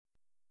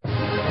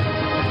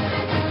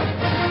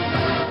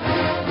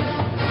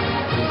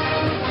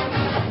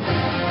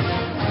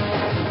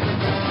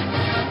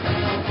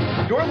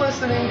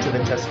listening to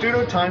the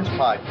Testudo Times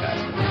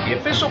Podcast, the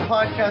official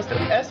podcast of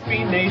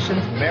SB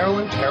Nation's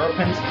Maryland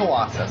Terrapins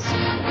Colossus.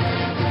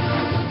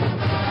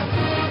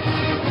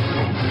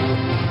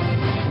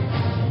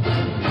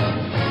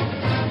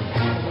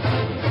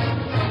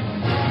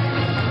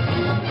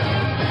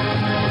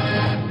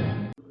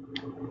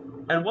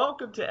 And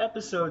welcome to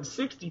episode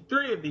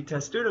 63 of the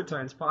Testudo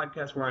Times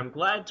Podcast, where I'm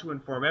glad to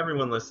inform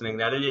everyone listening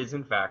that it is,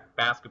 in fact,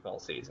 basketball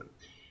season.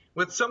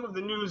 With some of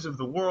the news of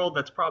the world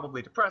that's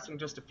probably depressing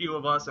just a few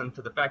of us, and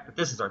to the fact that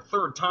this is our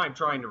third time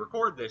trying to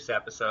record this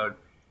episode,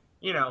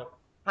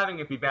 having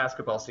it be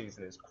basketball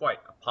season is quite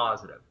a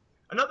positive.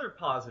 Another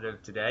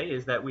positive today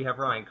is that we have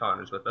Ryan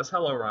Connors with us.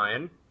 Hello,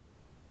 Ryan.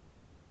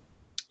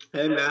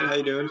 Hey, Matt. How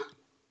you doing?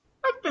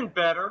 I've been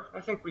better. I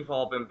think we've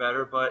all been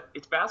better, but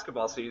it's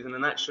basketball season,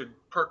 and that should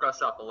perk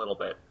us up a little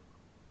bit.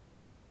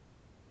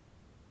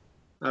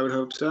 I would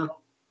hope so.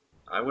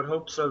 I would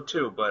hope so,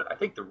 too, but I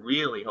think the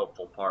really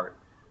hopeful part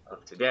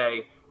of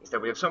today is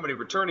that we have somebody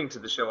returning to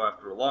the show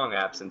after a long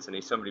absence, and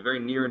he's somebody very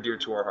near and dear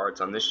to our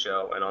hearts on this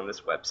show and on this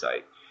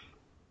website.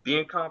 The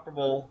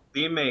incomparable,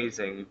 the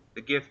amazing,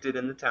 the gifted,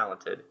 and the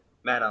talented,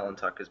 Matt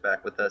Ellentuck is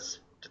back with us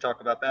to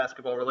talk about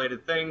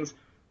basketball-related things.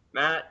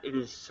 Matt, it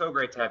is so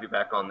great to have you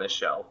back on this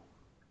show.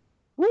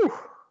 Woo,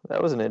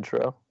 that was an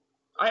intro.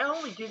 I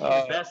only give you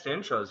the best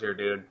intros here,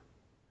 dude.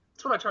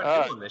 That's what I try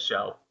to do on this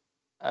show.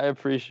 I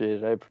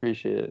appreciate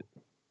it.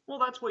 Well,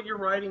 that's what your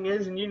writing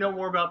is, and you know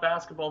more about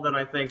basketball than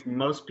I think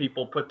most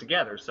people put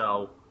together,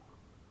 so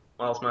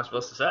what else am I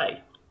supposed to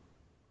say?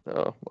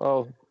 Oh,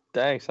 well,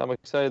 thanks. I'm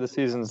excited.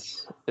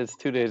 It's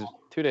 2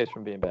 days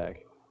from being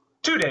back.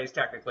 2 days,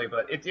 technically,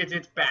 but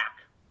it's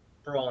back.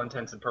 For all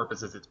intents and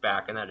purposes, it's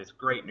back, and that is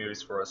great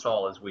news for us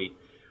all as we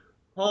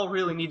all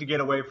really need to get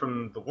away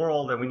from the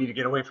world, and we need to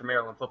get away from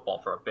Maryland football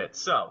for a bit.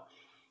 So,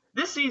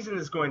 this season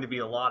is going to be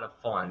a lot of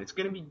fun. It's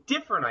going to be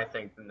different, I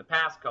think, than the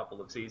past couple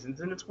of seasons,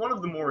 and it's one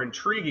of the more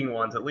intriguing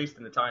ones, at least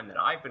in the time that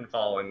I've been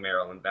following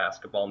Maryland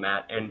basketball,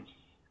 Matt. And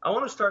I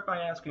want to start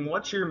by asking,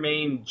 what's your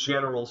main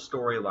general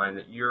storyline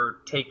that you're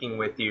taking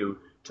with you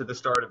to the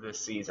start of this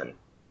season?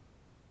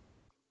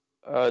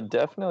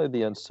 Definitely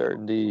the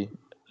uncertainty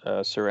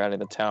surrounding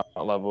the talent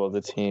level of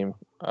the team.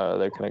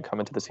 They're going to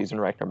come into the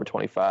season ranked number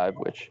 25,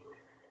 which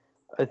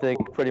I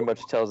think pretty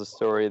much tells a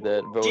story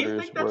that voters were... Do you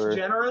think that's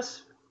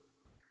generous?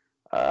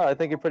 I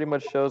think it pretty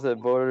much shows that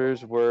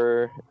voters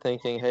were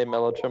thinking, hey,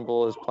 Melo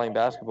Trimble is playing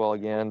basketball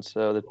again,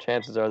 so the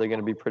chances are they're going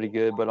to be pretty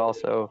good, but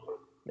also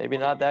maybe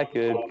not that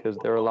good because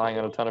they're relying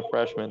on a ton of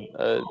freshmen.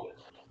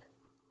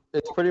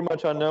 It's pretty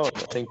much unknown. I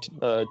think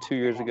 2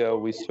 years ago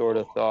we sort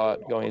of thought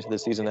going into the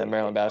season that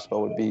Maryland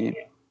basketball would be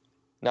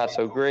not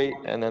so great,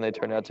 and then they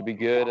turned out to be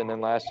good, and then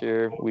last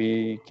year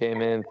we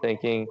came in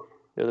thinking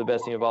they're the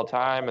best team of all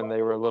time, and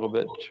they were a little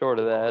bit short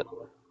of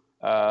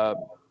that.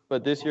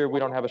 But this year, we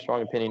don't have a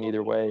strong opinion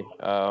either way.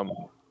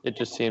 It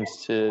just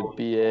seems to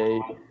be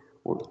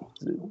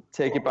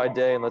take it by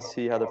day and let's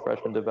see how the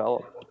freshmen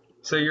develop.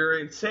 So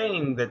you're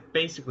saying that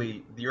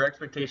basically your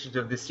expectations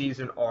of this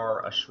season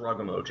are a shrug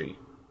emoji.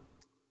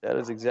 That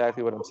is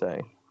exactly what I'm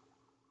saying.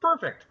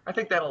 Perfect. I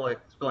think that'll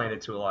explain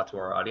it to a lot to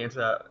our audience.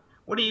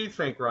 What do you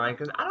think, Ryan?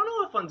 Because I don't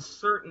know if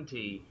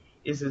uncertainty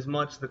is as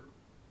much the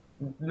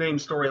main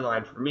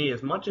storyline for me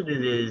as much as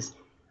it is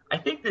I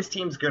think this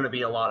team's going to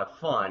be a lot of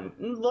fun.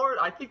 Lord,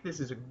 I think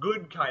this is a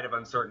good kind of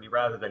uncertainty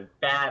rather than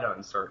bad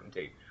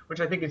uncertainty, which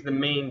I think is the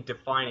main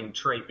defining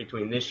trait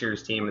between this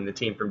year's team and the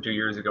team from 2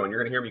 years ago. And you're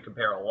going to hear me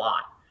compare a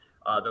lot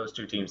those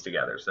two teams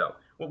together. So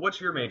what's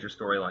your major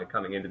storyline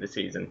coming into the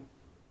season?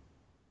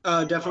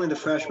 Definitely the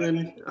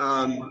freshmen.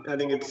 I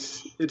think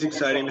it's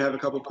exciting to have a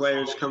couple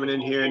players coming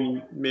in here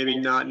and maybe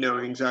not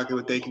knowing exactly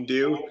what they can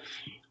do.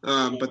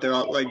 But they're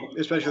all,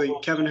 especially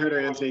Kevin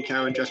Huerter, Anthony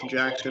Cowan, Justin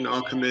Jackson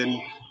all come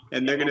in,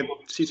 and they're going to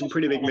see some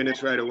pretty big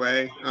minutes right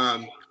away.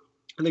 I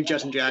think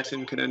Justin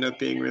Jackson could end up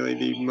being really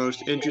the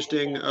most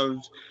interesting of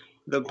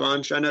the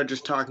bunch. I know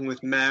just talking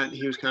with Matt,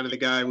 he was kind of the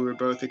guy we were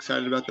both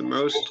excited about the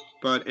most.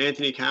 But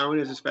Anthony Cowan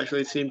has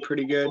especially seemed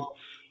pretty good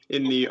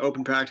in the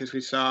open practice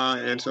we saw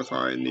and so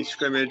far in the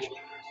scrimmage.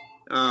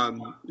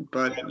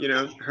 But,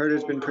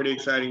 Huerter's been pretty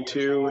exciting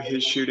too.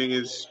 His shooting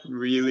is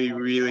really,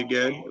 really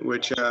good,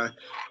 which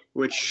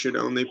should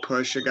only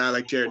push a guy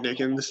like Jared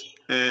Nickens.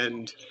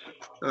 And,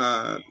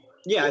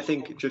 I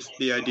think just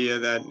the idea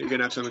that you're going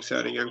to have some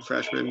exciting young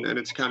freshmen, and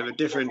it's kind of a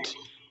different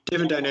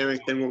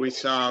dynamic than what we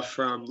saw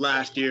from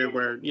last year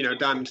where,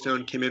 Diamond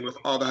Stone came in with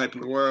all the hype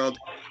in the world,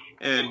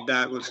 and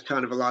that was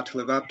kind of a lot to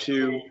live up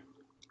to.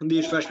 And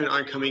these freshmen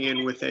aren't coming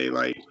in with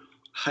a,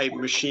 hype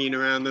machine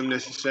around them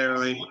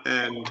necessarily,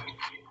 and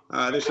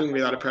there's going to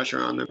be a lot of pressure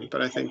on them,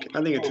 but I think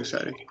it's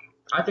exciting.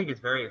 I think it's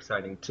very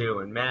exciting, too,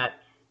 and Matt,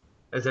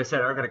 as I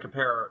said, I'm going to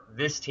compare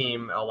this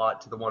team a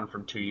lot to the one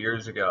from 2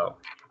 years ago.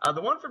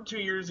 The one from 2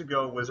 years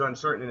ago was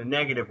uncertain in a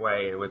negative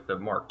way with the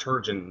Mark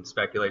Turgeon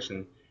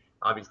speculation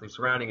obviously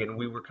surrounding it, and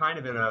we were kind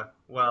of in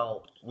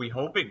we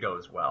hope it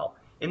goes well.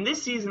 In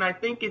this season, I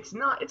think it's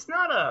not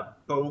a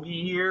bogey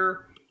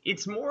year.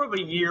 It's more of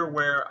a year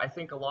where I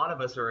think a lot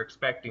of us are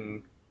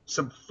expecting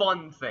some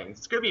fun things.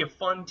 It's going to be a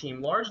fun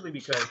team, largely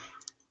because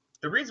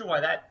the reason why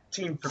that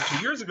team from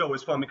 2 years ago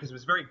was fun because it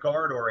was very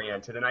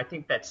guard-oriented, and I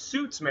think that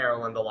suits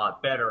Maryland a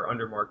lot better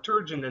under Mark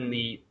Turgeon than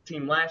the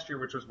team last year,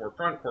 which was more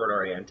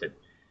front-court-oriented.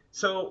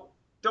 So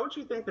don't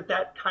you think that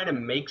that kind of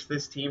makes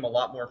this team a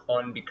lot more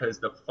fun because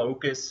the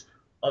focus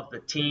of the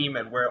team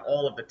and where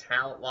all of the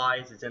talent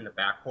lies is in the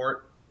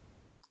backcourt?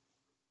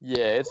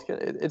 Yeah,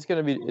 it's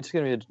gonna be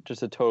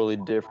just a totally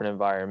different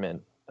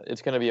environment.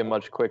 It's gonna be a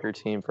much quicker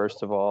team,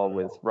 first of all,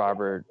 with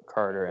Robert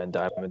Carter and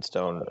Diamond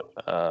Stone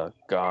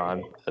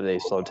gone. They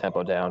slow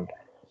tempo down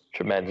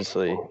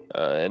tremendously,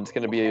 and it's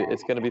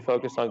gonna be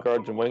focused on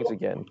guards and wings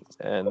again.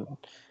 And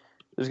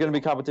there's gonna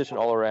be competition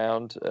all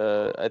around.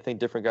 I think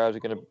different guys are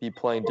gonna be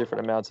playing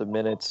different amounts of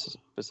minutes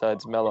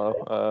besides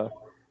Melo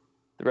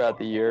throughout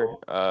the year.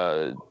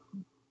 The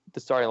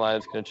starting line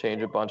is going to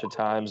change a bunch of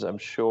times, I'm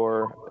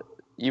sure.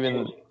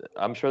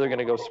 I'm sure they're going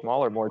to go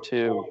smaller more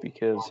too,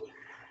 because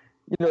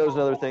there's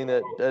another thing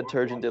that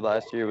Turgeon did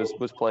last year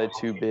was play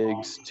two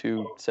bigs,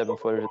 two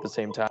 7-footers at the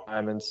same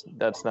time, and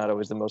that's not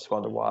always the most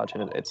fun to watch,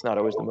 and it's not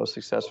always the most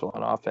successful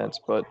on offense.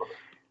 But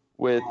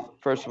with,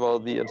 first of all,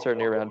 the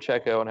uncertainty around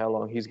Checo and how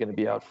long he's going to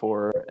be out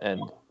for,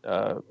 and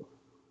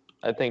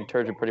I think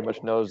Turgeon pretty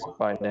much knows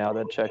by now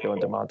that Checo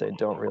and DeMonte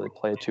don't really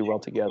play too well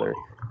together.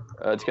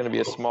 It's going to be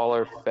a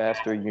smaller,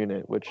 faster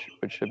unit, which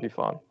should be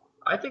fun.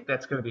 I think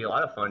that's going to be a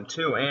lot of fun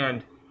too,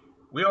 and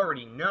we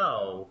already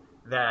know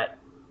that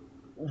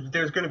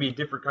there's going to be a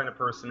different kind of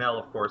personnel,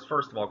 of course,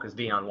 first of all, because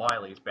Dion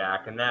Wiley's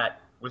back, and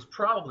that was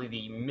probably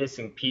the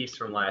missing piece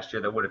from last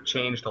year that would have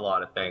changed a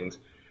lot of things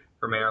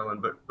for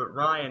Maryland. But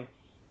Ryan,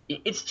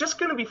 it's just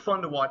going to be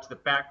fun to watch the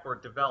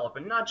backcourt develop,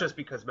 and not just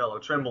because Melo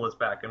Trimble is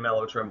back, and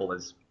Melo Trimble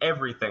is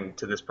everything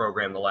to this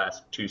program the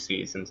last 2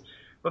 seasons,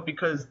 but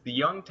because the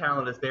young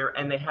talent is there,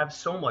 and they have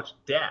so much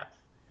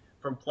depth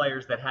from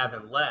players that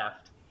haven't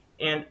left.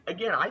 And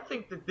again, I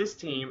think that this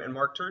team and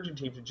Mark Turgeon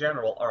teams in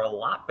general are a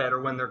lot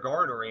better when they're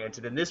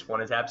guard-oriented, and this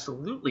one is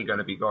absolutely going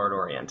to be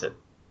guard-oriented.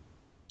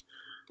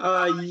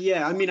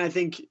 Yeah, I mean, I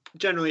think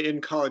generally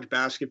in college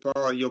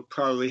basketball, you'll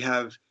probably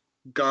have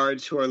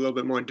guards who are a little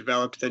bit more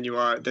developed than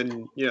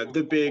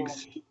the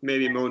bigs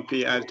maybe won't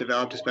be as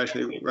developed,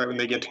 especially right when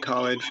they get to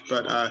college.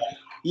 But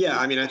yeah,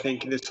 I mean, I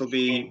think this will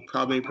be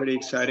probably a pretty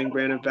exciting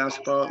brand of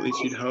basketball, at least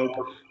you'd hope.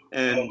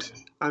 And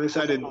I'm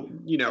excited.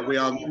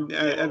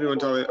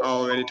 Everyone's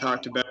already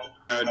talked about,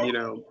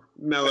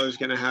 Melo's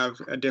going to have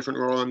a different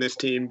role on this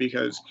team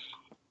because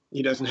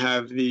he doesn't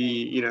have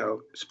the,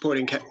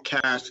 supporting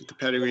cast with the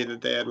pedigree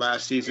that they had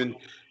last season.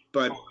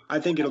 But I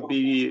think it'll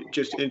be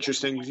just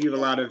interesting because you have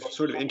a lot of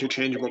sort of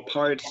interchangeable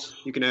parts.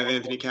 You can have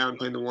Anthony Cowan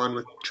playing the 1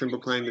 with Trimble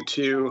playing the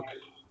 2.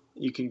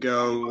 You can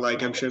go,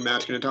 like I'm sure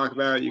Matt's going to talk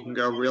about, you can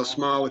go real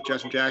small with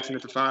Justin Jackson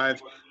at the 5.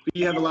 But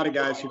you have a lot of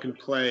guys who can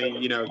play,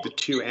 the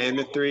 2 and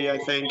the 3, I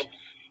think,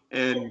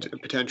 and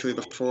potentially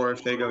the 4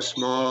 if they go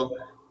small.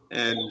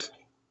 And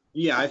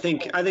yeah, I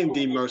think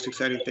the most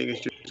exciting thing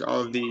is just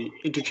all of the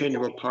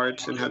interchangeable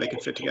parts and how they can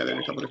fit together in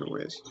a couple different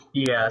ways.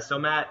 Yeah, so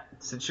Matt,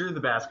 since you're the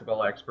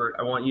basketball expert,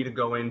 I want you to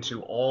go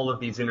into all of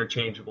these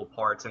interchangeable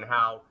parts and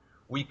how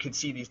we could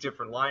see these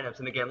different lineups.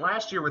 And again,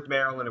 last year with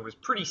Maryland, it was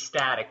pretty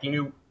static. You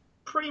knew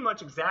pretty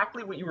much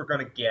exactly what you were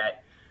going to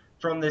get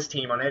from this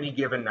team on any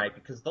given night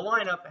because the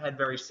lineup had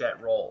very set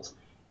roles.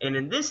 And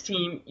in this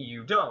team,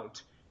 you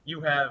don't.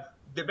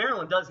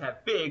 Maryland does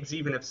have bigs,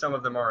 even if some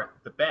of them aren't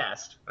the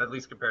best, at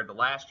least compared to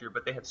last year,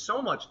 but they have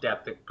so much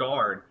depth at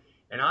guard.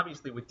 And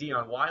obviously with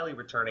Dion Wiley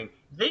returning,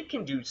 they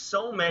can do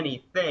so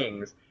many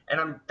things.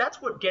 And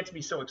that's what gets me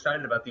so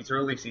excited about these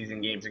early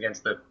season games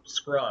against the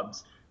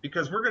scrubs,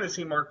 because we're going to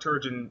see Mark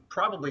Turgeon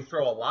probably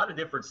throw a lot of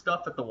different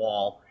stuff at the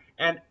wall.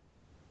 And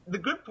the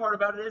good part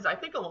about it is I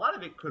think a lot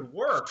of it could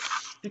work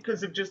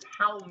because of just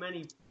how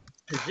many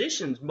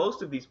positions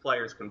most of these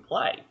players can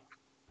play.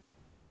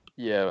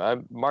 Yeah,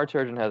 Mark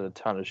Turgeon has a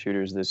ton of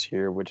shooters this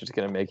year, which is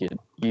going to make it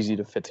easy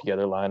to fit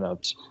together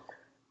lineups.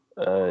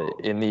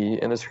 In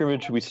the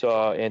scrimmage, we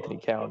saw Anthony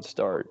Cowan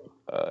start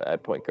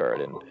at point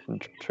guard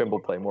and Trimble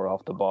play more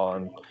off the ball.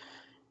 And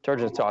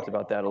Turgeon's talked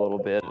about that a little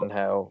bit and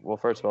how, well,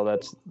 first of all,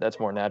 that's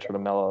more natural to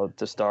Melo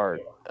to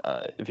start.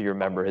 If you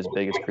remember, his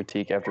biggest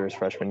critique after his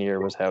freshman year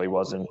was how he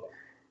wasn't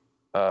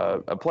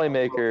a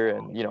playmaker,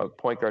 and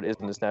point guard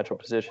isn't his natural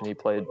position. He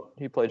played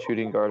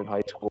shooting guard in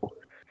high school.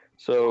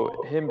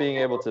 So him being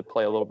able to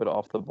play a little bit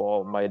off the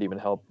ball might even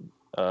help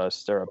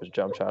stir up his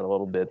jump shot a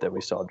little bit that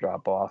we saw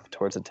drop off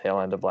towards the tail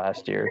end of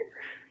last year.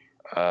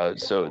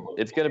 So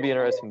it's going to be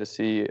interesting to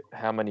see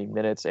how many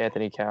minutes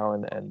Anthony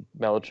Cowan and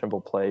Melo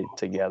Trimble play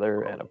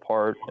together and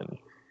apart, and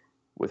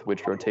with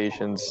which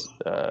rotations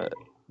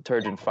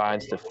Turgeon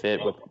finds to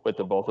fit with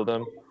the both of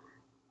them.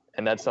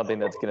 And that's something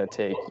that's going to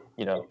take,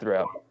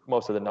 throughout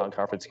most of the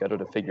non-conference schedule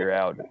to figure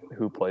out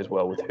who plays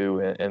well with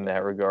who in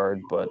that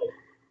regard. But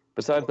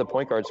besides the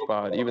point guard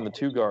spot, even the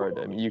 2 guard,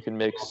 I mean, you can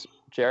mix.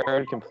 Jared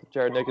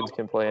Nickens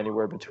can play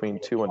anywhere between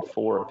 2 and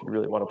 4 if you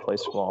really want to play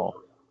small.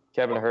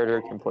 Kevin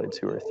Huerter can play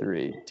 2 or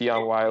 3.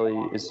 Dion Wiley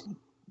is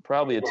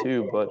probably a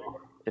 2, but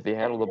if he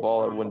handled the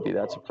ball, I wouldn't be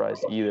that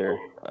surprised either.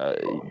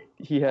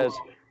 he has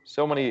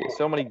so many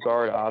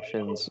guard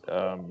options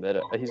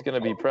that he's going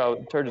to be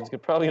Turgeon's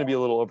probably going to be a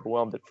little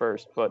overwhelmed at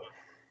first, but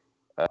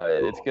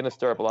it's going to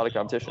stir up a lot of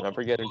competition. I'm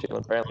forgetting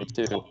Jalen Brantley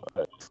too.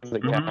 The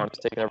count is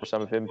taking over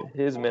some of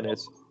his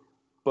minutes,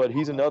 but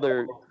he's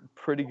another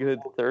pretty good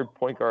third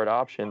point guard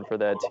option for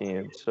that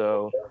team.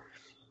 So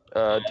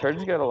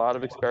Turgeon's got a lot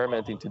of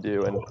experimenting to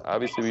do, and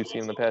obviously we've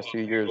seen in the past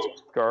few years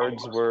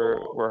guards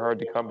were hard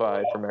to come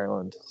by for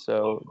Maryland.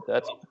 So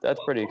that's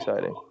pretty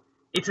exciting.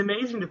 It's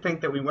amazing to think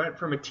that we went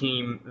from a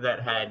team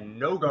that had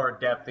no guard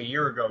depth a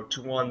year ago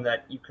to one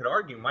that you could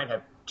argue might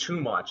have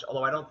too much,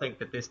 although I don't think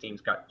that this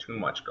team's got too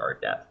much guard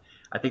depth.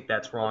 I think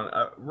that's wrong.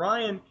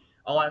 Ryan,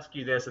 I'll ask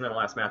you this, and then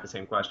I'll ask Matt the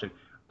same question.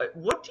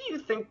 What do you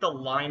think the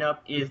lineup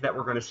is that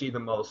we're going to see the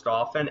most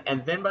often?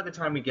 And then by the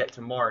time we get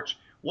to March,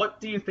 what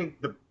do you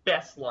think the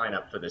best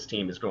lineup for this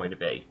team is going to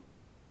be?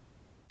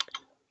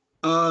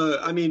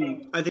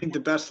 I think the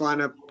best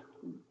lineup.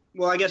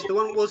 Well, I guess the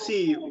one we'll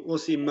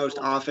see most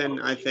often,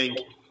 I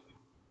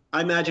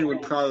imagine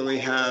would probably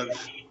have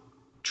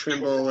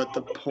Trimble at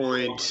the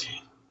point.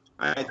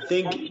 I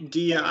think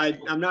Dion.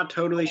 I'm not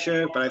totally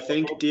sure, but I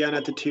think Dion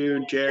at the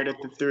 2, Jared at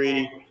the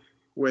 3,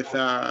 with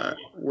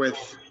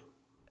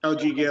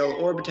LG Gill,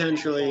 or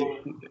potentially,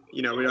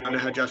 we don't know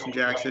how Justin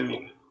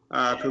Jackson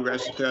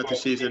progresses throughout the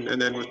season,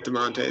 and then with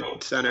DeMonte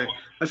at center.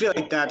 I feel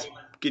like that's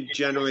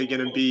generally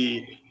going to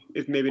be,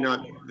 if maybe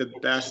not the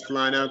best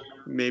lineup,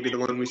 maybe the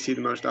one we see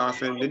the most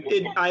often.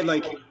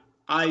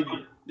 I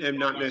am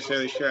not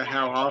necessarily sure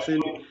how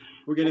often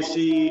we're going to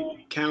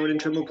see Cowan and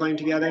Trimble playing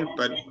together,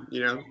 but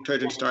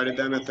Trojan started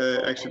them at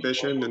the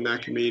exhibition, and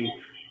that can mean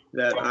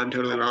that I'm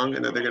totally wrong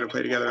and that they're going to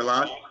play together a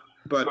lot.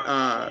 But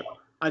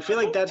I feel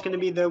like that's going to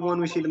be the one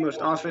we see the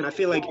most often. I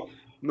feel like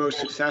most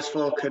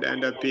successful could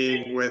end up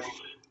being with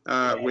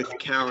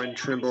Cowan,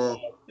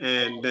 Trimble,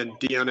 and then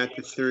Dion at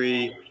the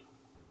 3,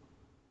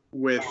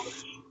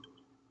 with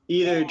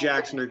either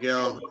Jackson or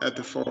Gill at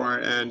the 4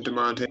 and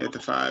DeMonte at the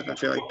 5. I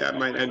feel like that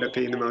might end up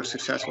being the most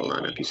successful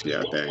lineup you see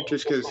out there,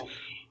 just because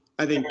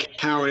I think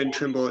Cowan and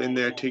Trimble in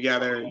there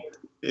together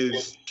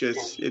is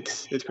just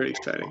it's pretty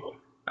exciting.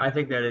 I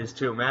think that is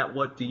too. Matt,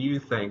 what do you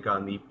think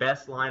on the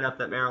best lineup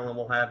that Maryland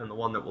will have and the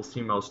one that we'll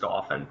see most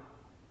often?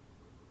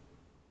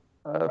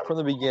 From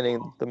the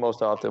beginning, the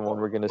most often one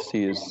we're going to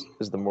see is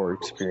the more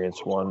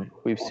experienced one.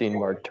 We've seen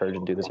Mark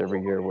Turgeon do this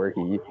every year, where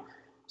he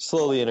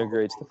slowly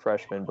integrates the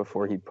freshmen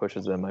before he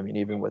pushes them. I mean,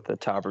 even with a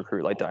top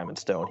recruit like Diamond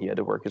Stone, he had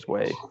to work his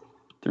way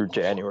through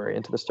January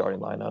into the starting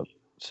lineup.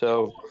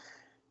 So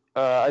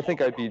I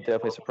think I'd be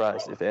definitely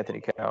surprised if Anthony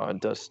Cowan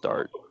does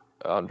start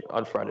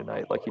on Friday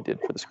night like he did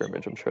for the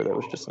scrimmage. I'm sure that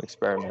was just an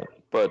experiment.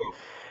 But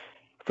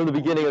for the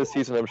beginning of the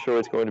season, I'm sure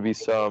it's going to be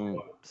some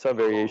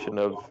variation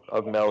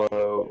of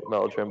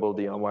Melo Trimble,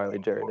 Dion Wiley,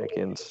 Jared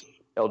Nickens,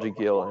 LG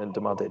Gill, and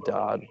DeMonte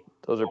Dodd.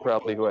 Those are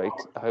probably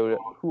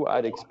who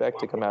I'd expect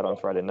to come out on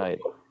Friday night,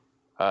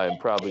 and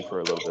probably for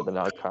a little bit of the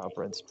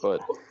non-conference.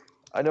 But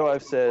I know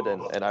I've said,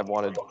 and I've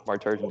wanted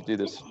Mark Turgeon to do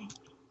this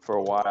for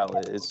a while,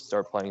 is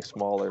start playing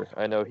smaller.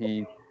 I know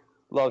he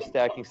loves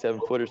stacking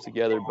 7-footers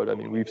together, but I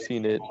mean we've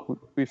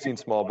seen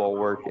small ball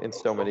work in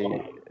so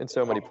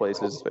many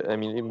places. I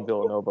mean, even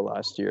Villanova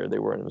last year, they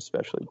weren't an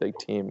especially big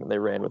team and they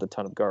ran with a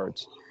ton of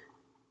guards.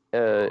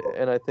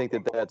 And I think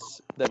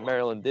that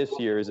Maryland this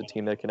year is a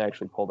team that can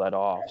actually pull that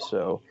off.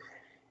 So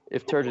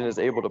if Turgeon is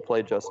able to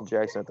play Justin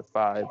Jackson at the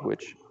 5,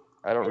 which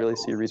I don't really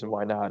see a reason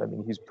why not. I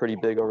mean, he's pretty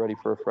big already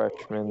for a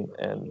freshman,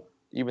 and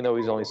even though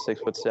he's only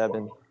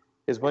 6'7",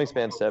 his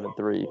wingspan's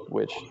 7'3",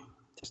 which,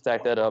 to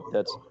stack that up,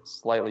 that's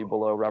slightly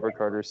below Robert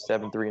Carter's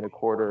 7'3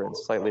 1/4 and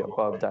slightly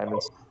above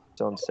Diamond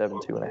Stone's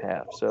 7'2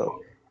 1/2.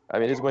 So, I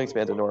mean, his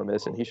wingspan's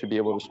enormous, and he should be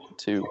able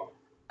to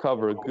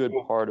cover a good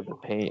part of the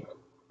paint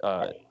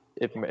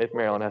if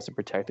Maryland has to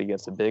protect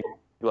against a big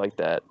like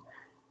that.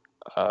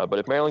 But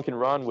if Maryland can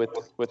run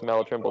with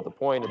Melo Trimble at the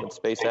point and then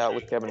space out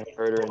with Kevin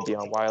Herter and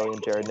Dion Wiley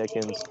and Jared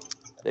Nickens,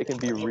 they can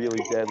be really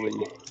deadly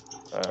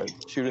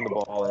shooting the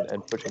ball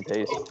and pushing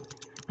pace.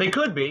 They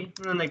could be,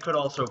 and then they could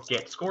also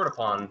get scored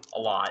upon a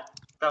lot.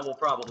 That will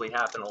probably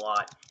happen a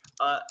lot.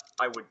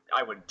 I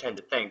would tend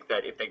to think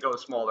that if they go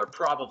small, they're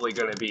probably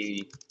going to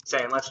be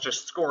saying, let's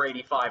just score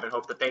 85 and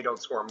hope that they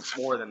don't score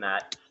more than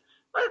that.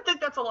 I think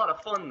that's a lot of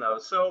fun, though.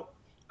 So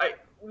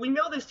we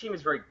know this team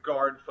is very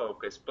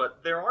guard-focused,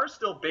 but there are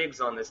still bigs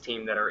on this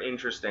team that are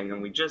interesting,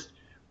 and we just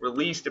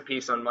released a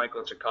piece on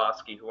Michael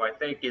Tchaikovsky, who I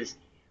think is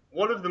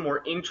one of the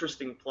more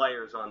interesting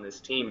players on this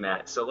team,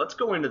 Matt. So let's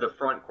go into the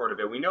front court a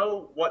bit. We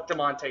know what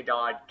DeMonte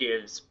Dodd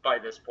gives by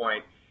this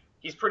point.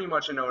 He's pretty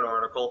much a known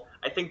article.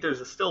 I think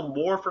there's still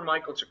more for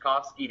Michael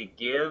Tchaikovsky to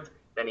give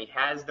than he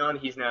has done.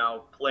 He's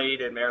now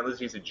played at Maryland.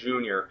 He's a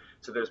junior,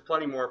 so there's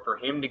plenty more for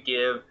him to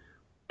give.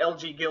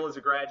 LG Gill is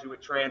a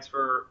graduate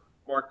transfer.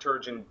 Mark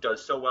Turgeon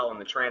does so well in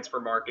the transfer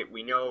market.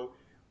 We know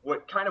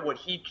what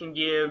he can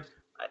give.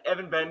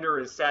 Evan Bender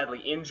is sadly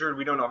injured.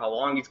 We don't know how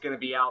long he's going to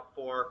be out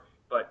for,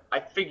 but I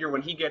figure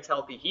when he gets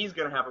healthy, he's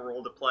going to have a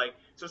role to play.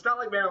 So it's not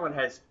like Maryland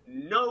has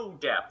no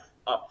depth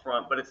up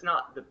front, but it's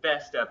not the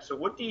best depth. So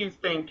what do you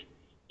think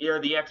are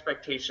the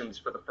expectations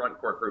for the front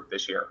court group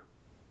this year?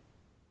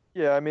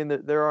 Yeah, I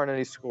mean, there aren't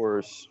any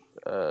scores.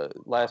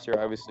 Last year,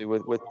 obviously,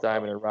 with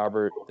Diamond and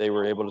Robert, they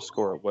were able to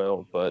score at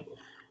will. But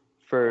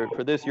for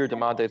this year,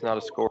 DeMonte's not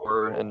a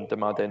scorer, and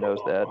DeMonte knows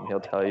that, and he'll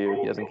tell you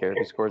he doesn't care if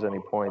he scores any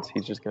points.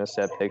 He's just going to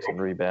set picks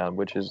and rebound,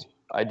 which is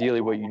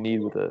ideally what you need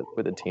with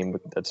a team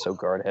that's so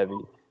guard heavy.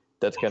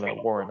 That's going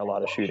to warrant a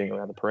lot of shooting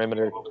around the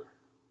perimeter.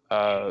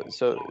 And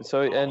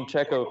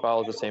Checo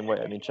follows the same way.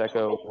 I mean,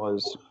 Checo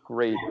was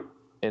great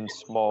in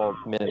small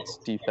minutes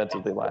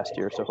defensively last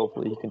year, so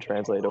hopefully he can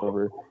translate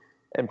over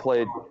and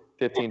played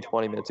 15,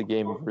 20 minutes a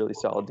game of really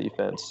solid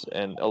defense.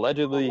 And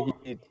allegedly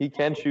he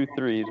can shoot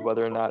threes,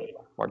 whether or not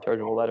Mark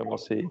Turgeon will let him, we'll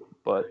see.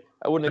 But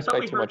I wouldn't I thought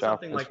we expect too heard much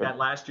something offense like from. that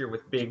last year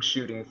with big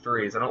shooting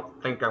threes. I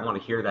don't think I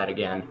want to hear that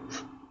again.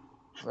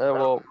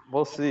 Well,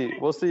 we'll see.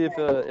 We'll see if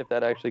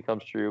that actually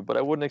comes true. But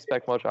I wouldn't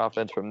expect much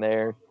offense from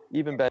there.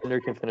 Even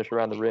Bender can finish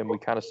around the rim. We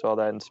kind of saw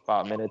that in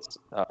spot minutes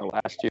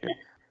last year.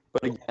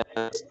 But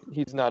again,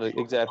 he's not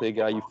exactly a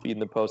guy you feed in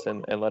the post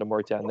and let him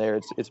work down there.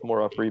 It's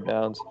more off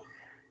rebounds.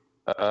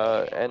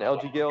 And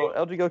LG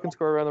Gill can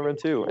score around the rim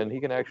too, and he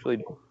can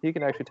actually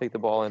take the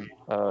ball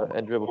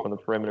and dribble from the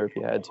perimeter if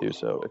he had to.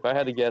 So if I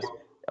had to guess,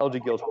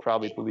 LG Gill's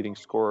probably the leading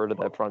scorer to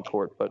that front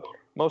court, but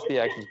most of the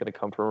action is going to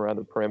come from around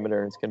the perimeter,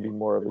 and it's going to be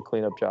more of a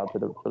cleanup job for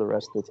the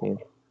rest of the team.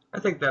 I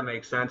think that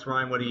makes sense.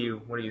 Ryan, what do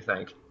you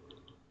think?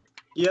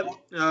 Yep,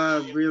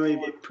 really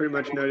pretty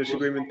much no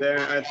disagreement there.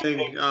 I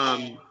think,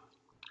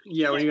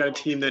 when you got a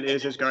team that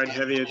is as guard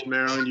heavy as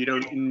Maryland, you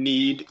don't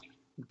need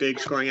big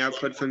scoring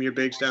output from your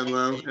bigs down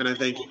low. And I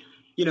think,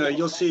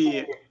 you'll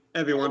see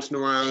every once in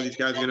a while these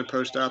guys are going to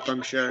post up,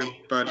 I'm sure.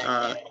 But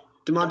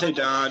DeMonte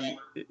Dodd,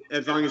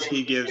 as long as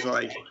he gives,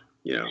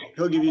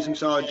 he'll give you some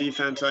solid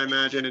defense, I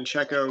imagine. And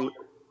Checo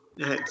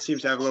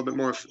seems to have a little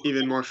bit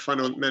even more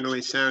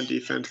fundamentally sound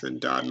defense than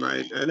Dodd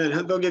might. And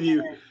then they'll give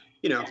you,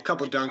 a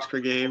couple dunks per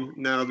game.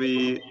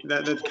 And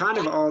that's kind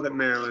of all that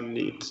Maryland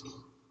needs.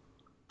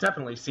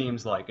 Definitely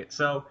seems like it.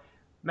 So,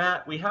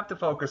 Matt, we have to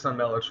focus on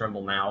Melo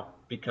Trimble now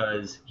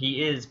because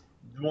he is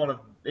one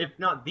of, if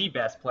not the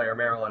best player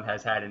Maryland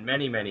has had in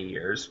many, many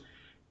years.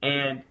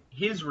 And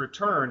his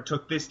return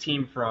took this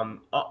team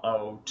from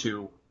uh-oh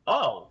to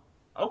oh,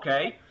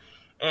 okay.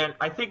 And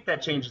I think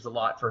that changes a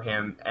lot for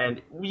him.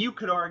 And you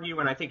could argue,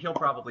 and I think he'll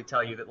probably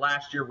tell you, that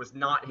last year was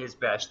not his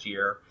best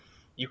year.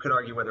 You could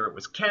argue whether it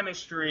was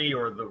chemistry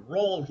or the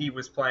role he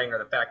was playing or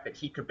the fact that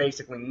he could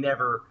basically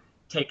never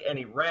take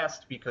any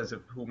rest because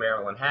of who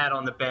Maryland had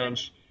on the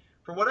bench.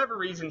 For whatever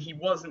reason, he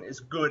wasn't as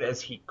good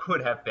as he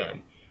could have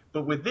been.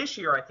 But with this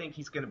year, I think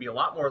he's going to be a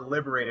lot more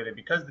liberated, and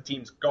because the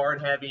team's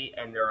guard heavy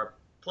and there are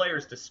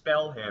players to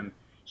spell him,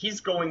 he's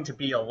going to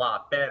be a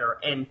lot better.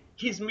 And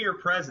his mere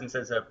presence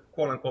as a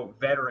quote-unquote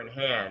veteran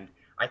hand,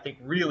 I think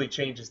really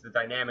changes the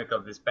dynamic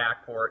of this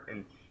backcourt,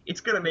 and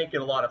it's going to make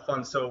it a lot of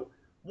fun. So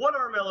what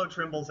are Melo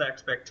Trimble's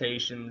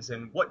expectations,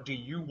 and what do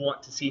you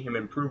want to see him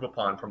improve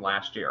upon from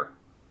last year?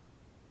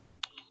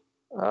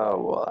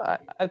 Well,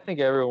 I think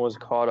everyone was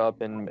caught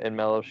up in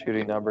Melo's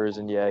shooting numbers,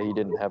 and yeah, he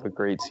didn't have a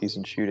great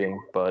season shooting,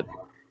 but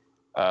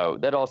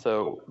that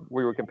also,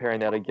 we were comparing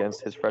that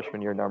against his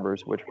freshman year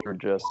numbers, which were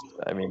just,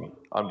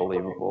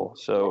 unbelievable.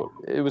 So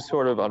it was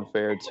sort of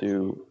unfair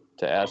to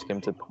ask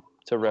him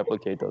to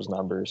replicate those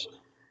numbers.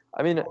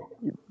 I mean,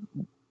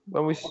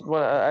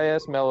 when I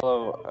asked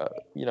Melo,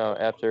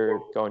 after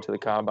going to the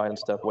combine and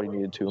stuff, what he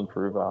needed to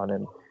improve on,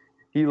 and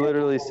he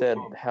literally said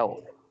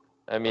health.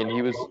 I mean,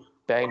 he was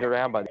banged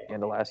around by the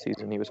end of last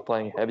season. He was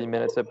playing heavy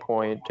minutes at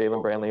point.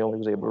 Jalen Brantley only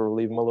was able to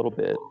relieve him a little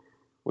bit,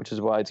 which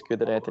is why it's good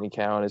that Anthony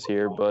Cowan is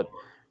here. But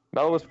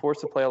Melo was forced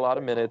to play a lot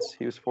of minutes.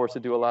 He was forced to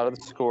do a lot of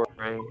the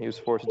scoring. He was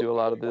forced to do a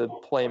lot of the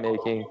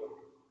playmaking.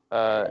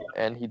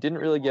 And he didn't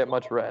really get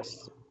much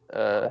rest.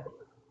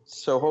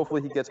 So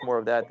hopefully he gets more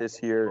of that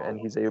this year, and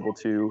he's able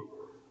to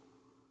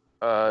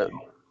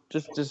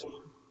just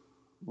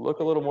look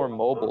a little more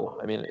mobile.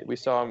 I mean, we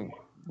saw him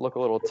look a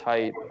little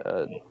tight.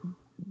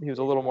 He was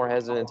a little more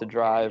hesitant to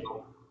drive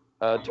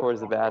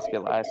towards the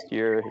basket last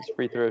year. His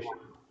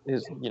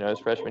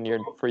freshman year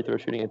free throw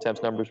shooting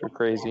attempts numbers were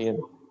crazy, and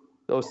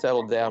those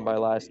settled down by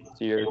last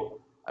year.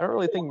 I don't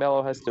really think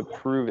Melo has to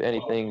prove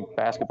anything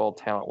basketball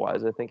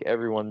talent-wise. I think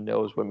everyone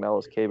knows what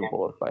Melo's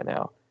capable of by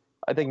now.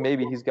 I think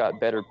maybe he's got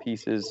better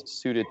pieces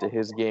suited to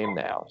his game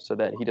now so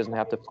that he doesn't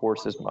have to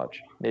force as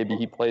much. Maybe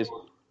he plays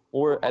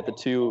more at the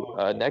two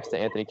next to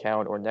Anthony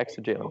Cowan or next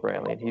to Jalen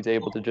Brantley, and he's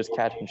able to just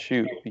catch and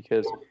shoot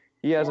because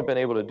he hasn't been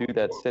able to do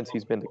that since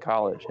he's been to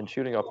college, and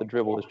shooting off the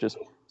dribble is just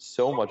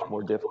so much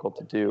more difficult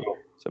to do.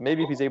 So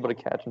maybe if he's able to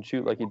catch and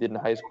shoot like he did in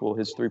high school,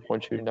 his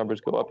three-point shooting numbers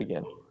go up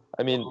again.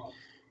 I mean,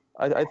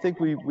 I think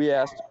we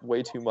asked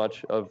way too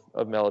much of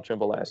Melo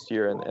Trimble last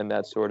year, and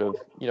that sort of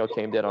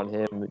came dead on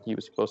him. He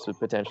was supposed to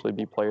potentially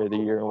be Player of the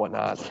Year and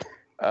whatnot.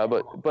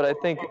 But I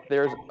think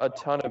there's a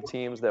ton of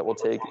teams that will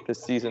take the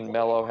season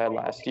Melo had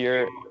last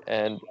year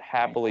and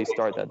happily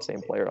start that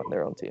same player on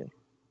their own team.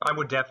 I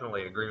would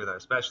definitely agree with that,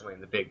 especially in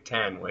the Big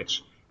Ten,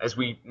 which, as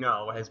we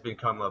know, has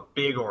become a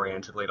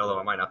big-oriented league, although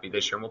it might not be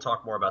this year. And we'll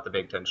talk more about the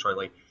Big Ten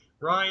shortly.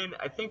 Ryan,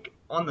 I think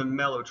on the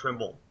Melo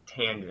Trimble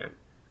tangent,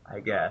 I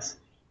guess,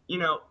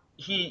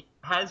 he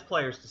has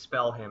players to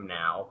spell him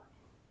now.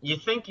 You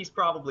think he's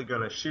probably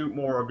going to shoot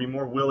more or be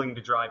more willing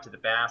to drive to the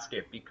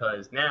basket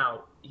because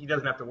now he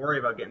doesn't have to worry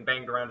about getting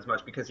banged around as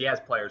much because he has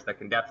players that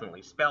can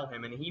definitely spell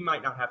him, and he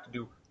might not have to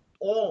do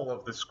all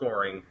of the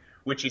scoring,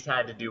 which he's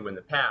had to do in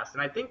the past.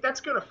 And I think that's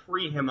going to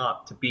free him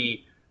up to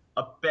be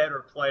a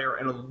better player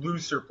and a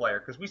looser player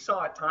because we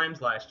saw at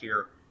times last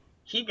year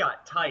he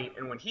got tight,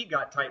 and when he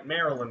got tight,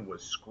 Maryland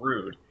was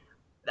screwed.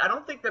 I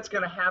don't think that's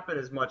going to happen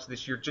as much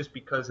this year just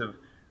because of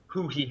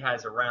who he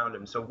has around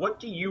him. So what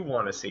do you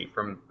want to see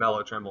from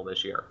Melo Trimble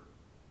this year?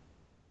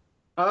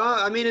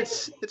 I mean,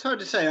 it's hard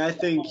to say. I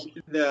think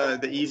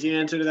the easy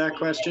answer to that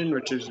question,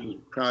 which is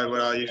probably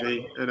what I'll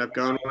usually end up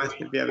going with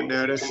if you haven't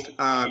noticed,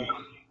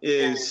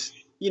 is,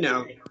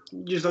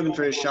 just looking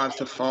for his shots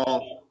to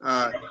fall.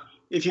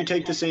 If you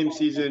take the same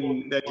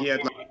season that he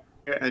had last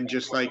year and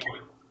just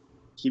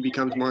he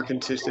becomes more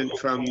consistent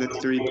from the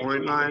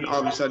 3-point line,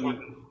 all of a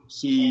sudden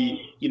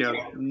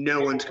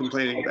no one's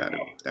complaining about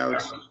him.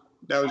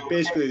 That was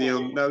basically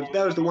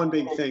that was the one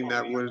big thing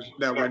that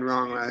went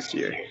wrong last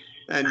year.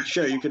 And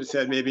sure, you could have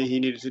said maybe he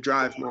needed to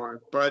drive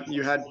more, but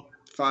you had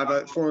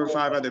 4 or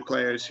 5 other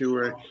players who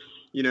were,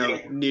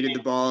 needed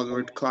the ball and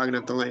were clogging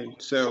up the lane.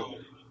 So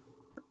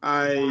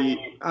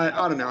I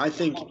don't know. I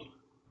think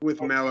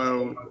with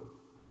Melo,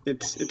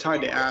 it's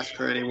hard to ask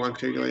for any one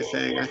particular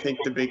thing. I think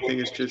the big thing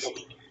is just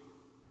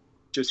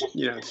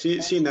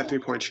seeing that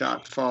 3-point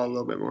shot fall a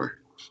little bit more.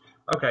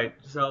 Okay,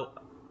 so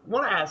I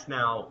want to ask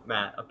now,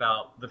 Matt,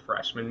 about the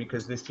freshmen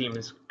because this team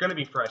is going to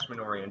be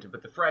freshman-oriented,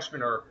 but the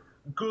freshmen are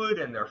good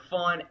and they're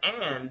fun,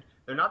 and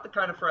they're not the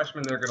kind of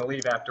freshmen that are going to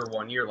leave after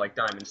 1 year like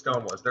Diamond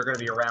Stone was. They're going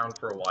to be around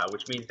for a while,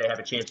 which means they have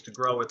a chance to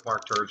grow with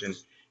Mark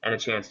Turgeon and a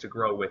chance to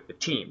grow with the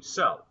team.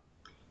 So,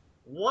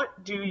 who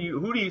do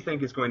you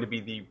think is going to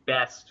be the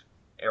best,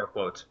 air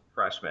quotes,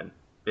 freshman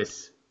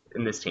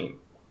in this team?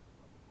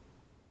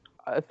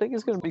 I think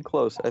it's going to be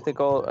close. I think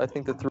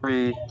the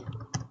three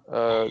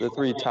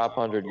top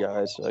 100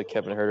 guys,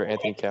 Kevin Huerter,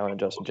 Anthony Cowan, and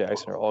Justin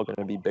Jackson, are all going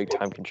to be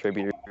big-time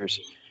contributors.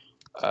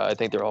 I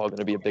think they're all going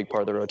to be a big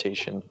part of the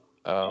rotation.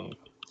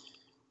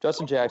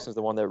 Justin Jackson's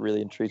the one that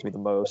really intrigues me the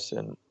most,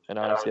 and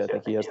honestly, I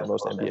think he has the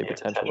most NBA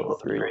potential of the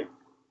three.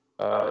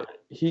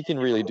 He can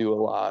really do a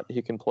lot.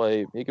 He can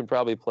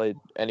probably play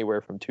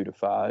anywhere from 2 to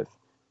 5.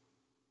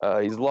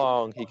 He's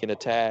long. He can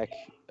attack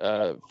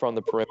from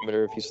the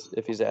perimeter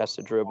if he's asked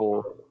to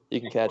dribble. He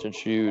can catch and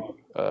shoot.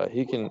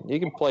 He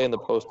can play in the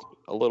post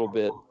a little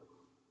bit.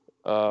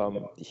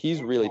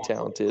 He's really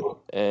talented,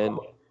 and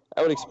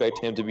I would expect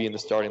him to be in the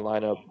starting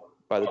lineup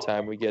by the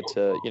time we get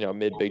to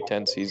mid Big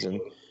Ten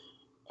season.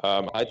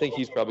 I think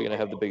he's probably going to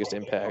have the biggest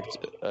impact.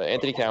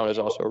 Anthony Cowan is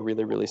also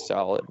really, really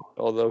solid,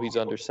 although he's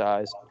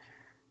undersized.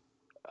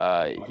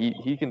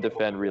 He can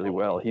defend really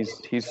well.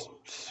 He's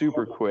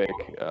super quick,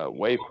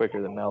 way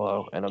quicker than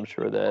Melo, and I'm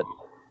sure that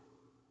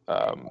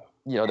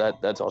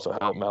that's also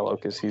helped Melo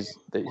because he's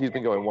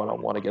been going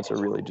one-on-one against a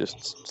really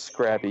just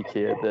scrappy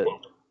kid that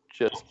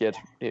just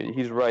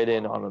he's right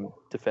in on him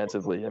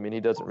defensively. I mean, he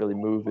doesn't really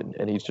move,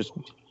 and he's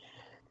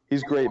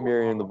great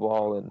mirroring the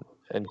ball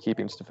and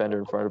keeping his defender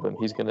in front of him.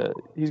 He's gonna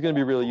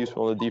be really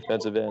useful in the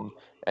defensive end,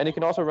 and he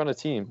can also run a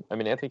team. I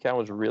mean, Anthony Cowan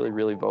was really,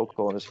 really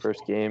vocal in his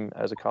first game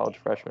as a college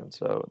freshman,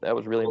 so that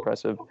was really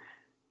impressive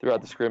throughout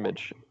the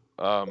scrimmage.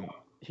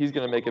 He's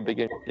going to make a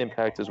big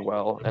impact as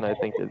well, and I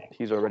think that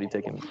he's already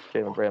taken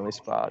Jalen Brantley's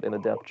spot in the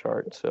depth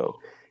chart, so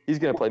he's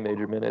going to play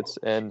major minutes.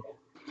 And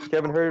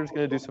Kevin Huerter is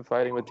going to do some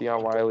fighting with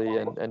Deion Wiley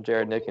and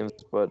Jared Nickens,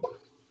 but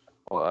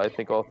I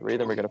think all three of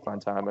them are going to find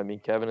time. I mean,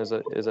 Kevin is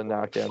a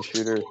knockdown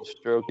shooter.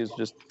 Stroke is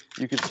just,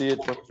 you can see it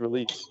from his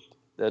release.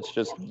 That's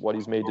just what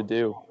he's made to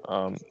do.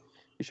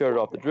 He showed it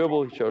off the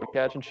dribble. He showed a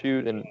catch and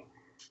shoot, and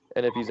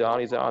if he's on,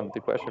 he's on. The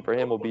question for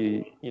him will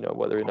be,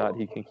 whether or not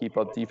he can keep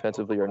up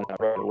defensively or not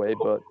right away,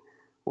 but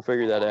we'll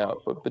figure that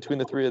out. But between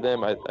the three of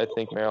them, I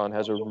think Maryland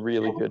has a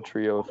really good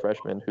trio of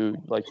freshmen who,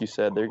 like you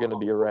said, they're going to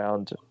be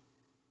around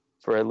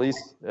for at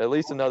least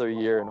another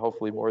year and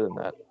hopefully more than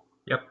that.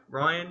 Yep.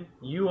 Ryan,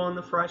 you on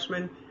the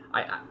freshman.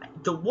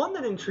 The one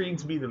that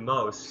intrigues me the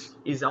most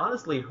is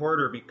honestly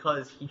Huerter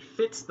because he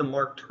fits the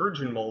Mark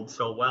Turgeon mold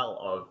so well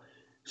of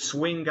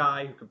swing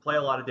guy who can play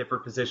a lot of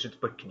different positions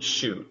but can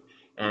shoot.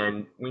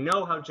 And we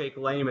know how Jake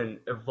Layman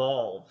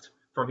evolved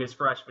from his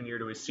freshman year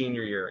to his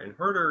senior year. And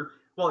Huerter,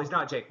 well, he's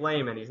not Jake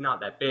Layman. He's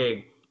not that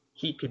big.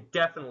 He could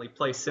definitely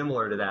play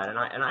similar to that.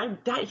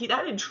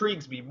 That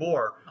intrigues me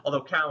more,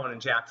 although Cowan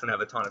and Jackson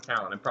have a ton of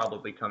talent and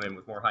probably come in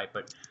with more hype.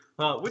 But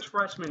which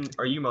freshman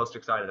are you most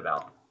excited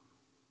about?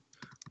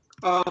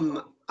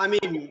 I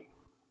mean,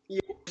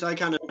 yes, I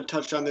kind of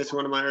touched on this in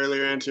one of my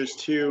earlier answers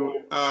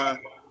too.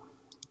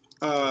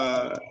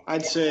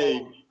 I'd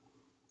say,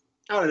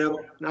 I don't know.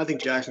 I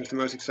think Jackson's the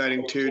most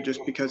exciting too,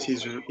 just because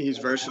he's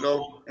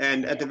versatile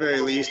and at the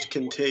very least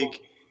can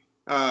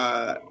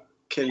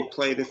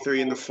play the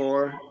 3 and the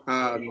 4.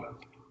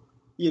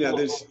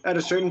 There's at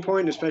a certain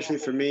point, especially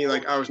for me,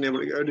 like I wasn't able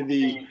to go to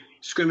the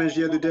scrimmage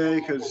the other day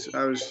because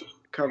I was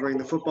covering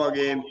the football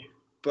game,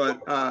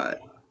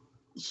 but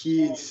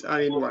he's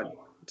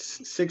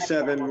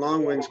 6'7",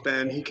 long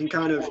wingspan.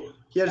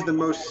 He has the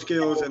most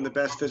skills and the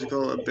best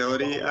physical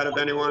ability out of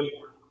anyone,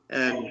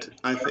 and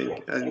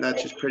that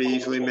just pretty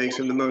easily makes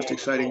him the most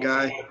exciting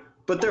guy.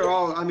 But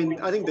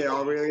I think they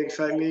all really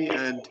excite me,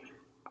 and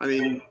I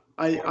mean,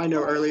 I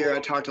know earlier I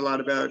talked a lot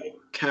about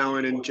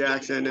Cowan and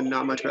Jackson and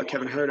not much about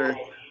Kevin Herter,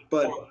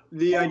 but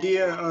the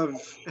idea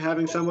of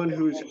having someone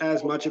who's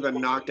as much of a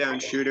knockdown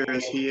shooter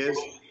as he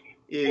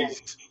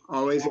is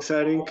always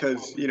exciting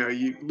because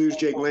you lose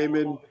Jake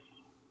Layman,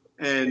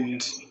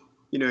 and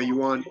you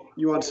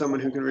want someone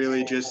who can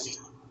really just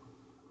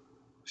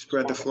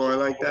spread the floor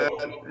like that.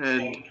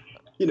 And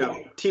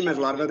team has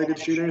a lot of other good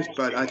shooters,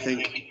 but I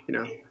think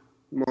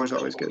more is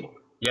always good.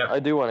 Yeah, I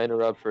do want to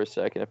interrupt for a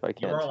second if I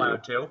can. You're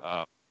allowed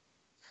to.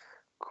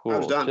 Cool. I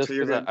was done, Just so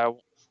you're because good.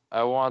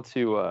 I want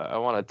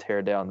to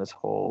tear down this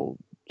whole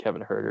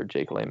Kevin Herter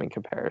Jake Layman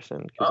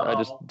comparison because I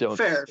just don't.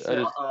 Fair.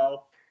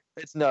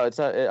 It's not.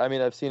 I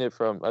mean, I've seen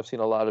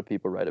a lot of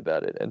people write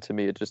about it, and to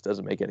me, it just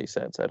doesn't make any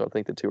sense. I don't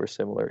think the two are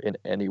similar in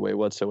any way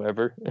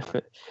whatsoever.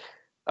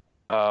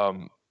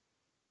 Kevin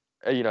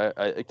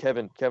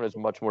is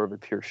much more of a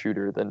pure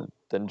shooter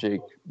than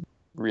Jake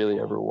really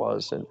ever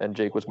was, and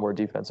Jake was more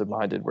defensive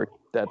minded, where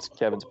that's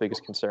Kevin's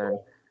biggest concern,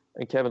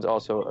 and Kevin's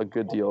also a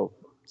good deal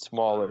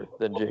smaller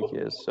than Jake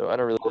is, so I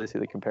don't really see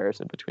the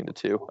comparison between the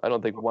two. I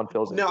don't think one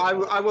fills in. No,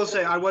 I will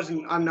say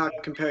I'm not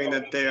comparing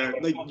that they are,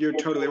 like, you're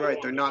totally right,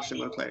 they're not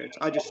similar players.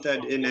 I just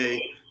said in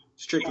a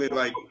strictly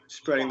like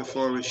spreading the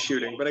floor with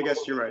shooting, but I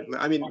guess you're right.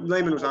 I mean,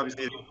 Layman was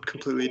obviously a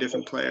completely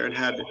different player and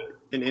had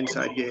an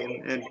inside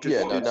game, and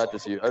not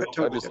just you. I've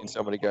just seen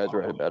so many guys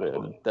write about it,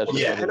 and that's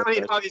just and I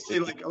mean, obviously,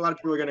 like, a lot of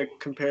people are going to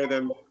compare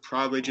them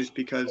probably just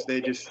because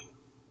they just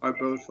are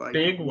both like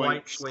big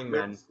white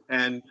swingmen,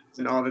 and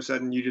all of a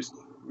sudden you just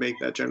make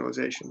that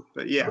generalization.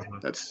 But yeah,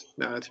 that's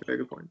a very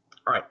good point.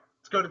 All right,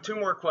 let's go to two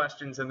more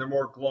questions, and they're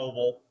more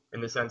global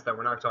in the sense that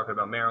we're not talking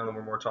about Maryland,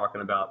 we're more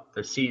talking about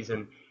the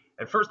season.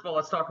 And first of all,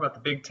 let's talk about the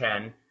Big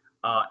Ten.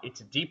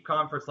 It's a deep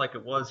conference like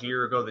it was a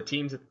year ago. The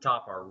teams at the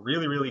top are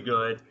really, really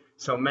good.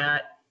 So,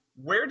 Matt,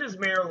 where does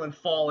Maryland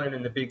fall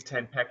in the Big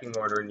Ten pecking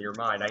order in your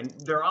mind?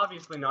 They're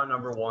obviously not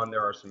number one.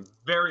 There are some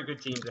very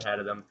good teams ahead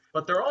of them,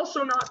 but they're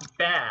also not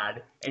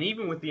bad. And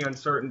even with the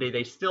uncertainty,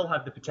 they still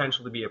have the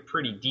potential to be a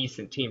pretty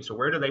decent team. So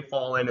where do they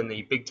fall in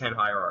the Big Ten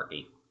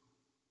hierarchy?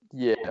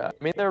 Yeah,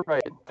 I mean they're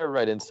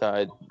right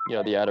inside,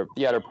 the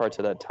outer parts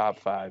of that top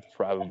five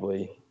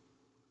probably.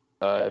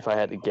 If I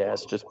had to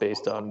guess, just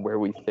based on where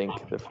we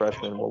think the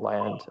freshmen will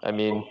land. I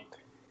mean,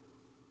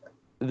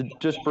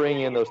 just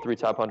bringing in those three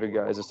top 100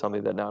 guys is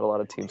something that not a lot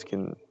of teams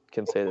can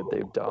say that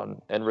they've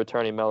done. And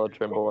returning Melo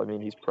Trimble, I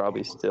mean, he's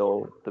probably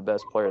still the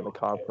best player in the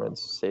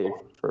conference, save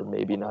for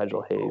maybe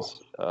Nigel Hayes.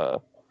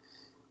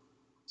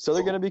 So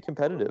they're going to be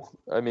competitive.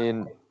 I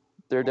mean,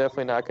 they're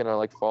definitely not going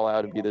to fall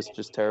out and be this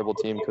just terrible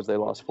team because they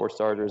lost four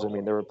starters. I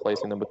mean, they're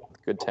replacing them with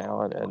good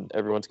talent, and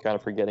everyone's kind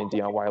of forgetting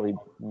Dion Wiley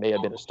may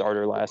have been a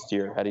starter last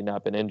year had he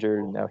not been injured,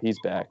 and now he's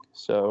back.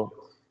 So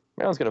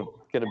Maryland's going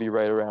to be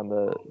right around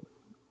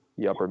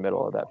the upper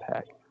middle of that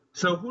pack.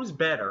 So who's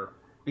better?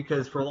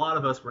 Because for a lot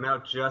of us, we're now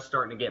just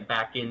starting to get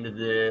back into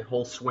the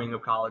whole swing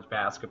of college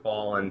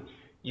basketball, and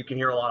you can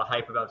hear a lot of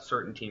hype about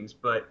certain teams,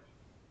 but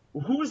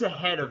who's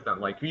ahead of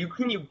them? Who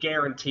can you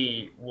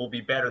guarantee will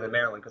be better than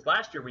Maryland? Because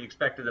last year we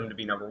expected them to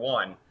be number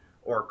one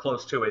or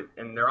close to it,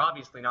 and they're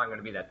obviously not going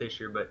to be that this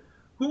year. But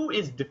who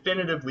is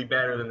definitively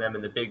better than them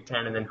in the Big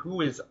Ten, and then who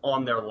is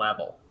on their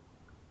level?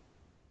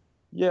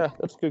 Yeah,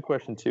 that's a good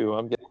question too.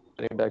 I'm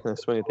getting back in the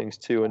swing of things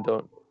too, and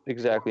don't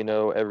exactly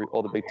know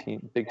all the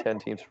Big Ten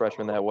teams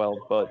freshmen that well,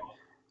 but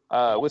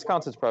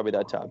Wisconsin's probably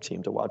that top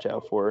team to watch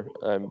out for.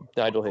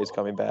 Nigel Hayes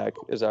coming back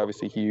is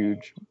obviously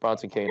huge.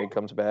 Bronson Koenig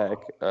comes back.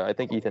 I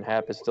think Ethan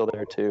Happ is still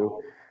there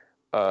too.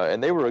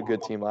 And they were a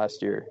good team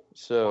last year,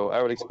 so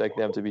I would expect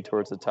them to be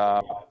towards the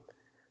top.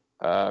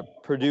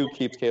 Purdue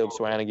keeps Caleb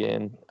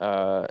Swanigan,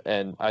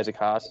 and Isaac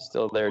Haas is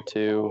still there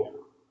too.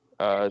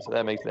 So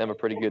that makes them a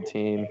pretty good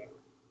team.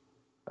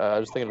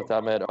 Just thinking off the top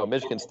of my head,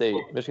 Michigan State.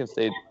 Michigan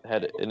State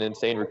had an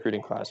insane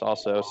recruiting class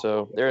also,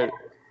 so they're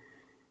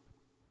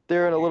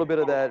in a little bit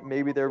of that.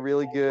 Maybe they're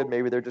really good.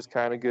 Maybe they're just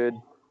kind of good,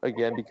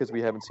 again, because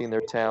we haven't seen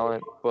their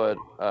talent. But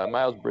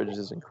Miles Bridges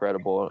is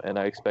incredible, and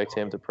I expect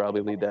him to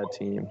probably lead that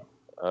team,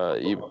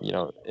 even,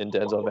 in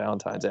Denzel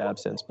Valentine's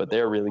absence. But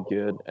they're really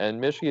good. And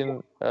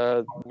Michigan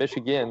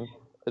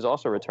is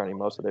also returning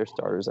most of their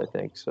starters, I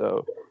think.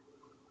 So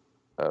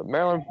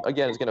Maryland,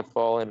 again, is going to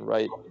fall in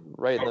right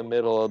in the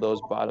middle of those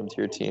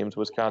bottom-tier teams.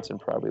 Wisconsin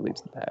probably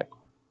leads the pack.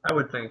 I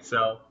would think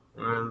so.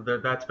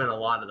 That's been a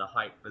lot of the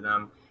hype for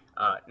them.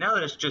 Now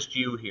that it's just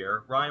you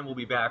here, Ryan will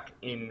be back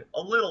in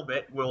a little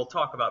bit. We'll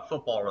talk about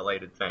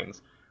football-related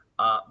things.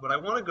 But I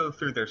want to go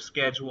through their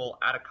schedule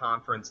at a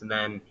conference and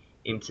then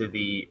into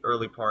the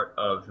early part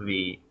of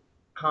the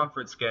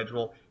conference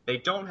schedule. They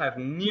don't have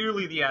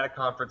nearly the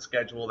out-of-conference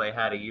schedule they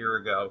had a year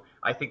ago.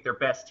 I think their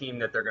best team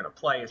that they're going to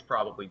play is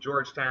probably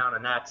Georgetown,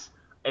 and that's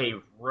a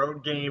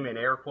road game in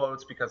air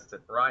quotes because it's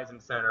at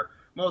Verizon Center.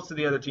 most of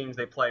the other teams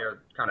they play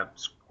are kind of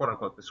quote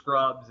unquote the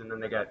scrubs, and then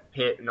they got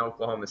Pitt and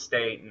Oklahoma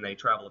State, and they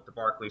travel up to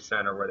Barclays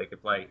Center where they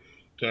could play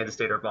Kansas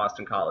State or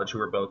Boston College, who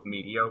are both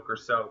mediocre.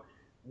 So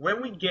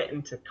when we get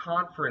into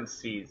conference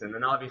season,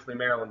 and obviously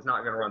Maryland's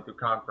not going to run through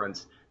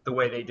conference the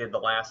way they did the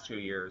last 2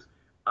 years,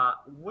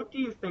 what do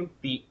you think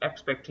the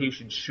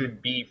expectation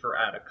should be for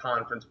out of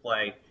conference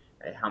play?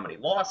 How many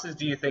losses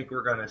do you think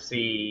we're going to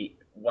see?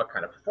 What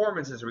kind of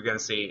performances are we going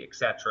to see,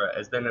 etc.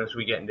 As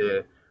we get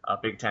into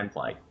Big Ten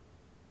play?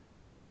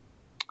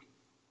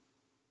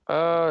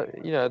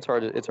 It's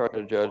hard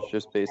to judge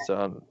just based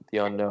on the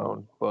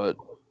unknown. But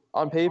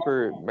on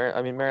paper,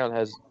 Maryland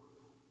has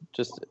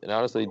just an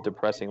honestly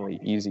depressingly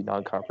easy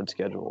non-conference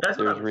schedule. That's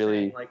what I'm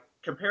saying. Like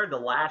compared to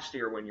last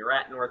year when you're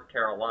at North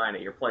Carolina,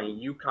 you're playing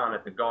UConn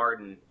at the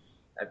Garden,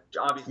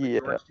 obviously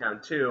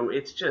Georgetown too.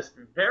 It's just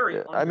very.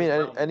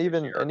 Yeah. And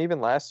even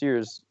last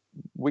year's,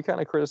 we kind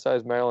of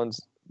criticized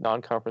Maryland's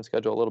non-conference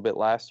schedule a little bit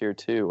last year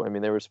too. I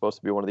mean, they were supposed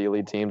to be one of the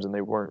elite teams, and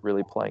they weren't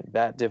really playing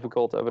that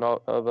difficult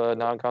of a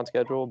non-con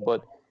schedule.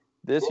 But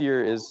this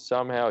year is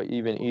somehow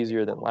even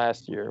easier than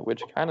last year,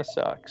 which kind of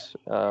sucks.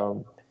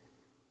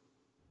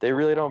 They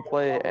really don't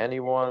play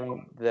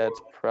anyone that's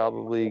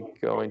probably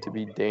going to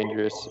be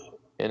dangerous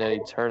in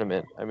any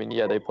tournament. I mean,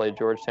 yeah, they play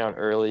Georgetown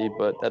early,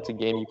 but that's a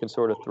game you can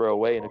sort of throw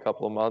away in a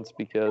couple of months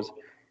because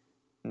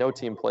no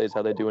team plays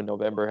how they do in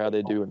November, how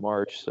they do in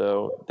March.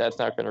 So that's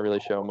not going to really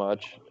show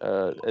much.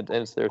 And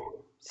it's their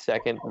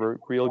second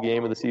real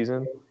game of the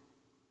season.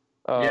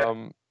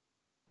 And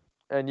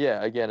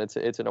yeah, again, it's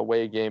an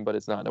away game, but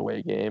it's not an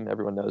away game.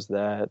 Everyone knows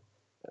that.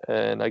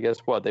 And I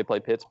guess they play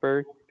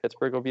Pittsburgh.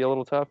 Pittsburgh will be a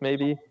little tough,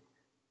 maybe.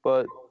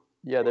 But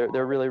yeah,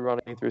 they're really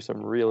running through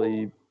some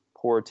really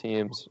poor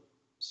teams.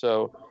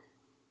 So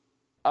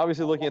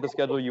obviously, looking at the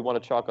schedule, you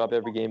want to chalk up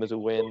every game as a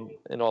win.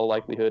 In all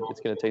likelihood, it's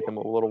going to take them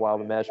a little while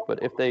to mesh. But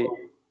if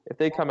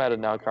they come out of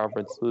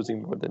non-conference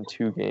losing more than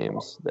 2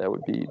 games, that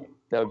would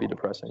be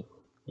depressing.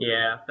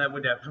 Yeah, that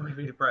would definitely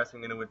be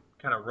depressing, and it would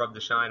kind of rub the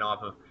shine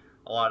off of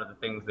a lot of the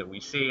things that we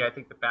see. I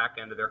think the back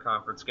end of their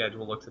conference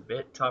schedule looks a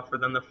bit tougher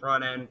than the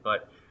front end,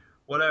 but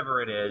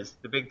whatever it is,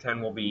 the Big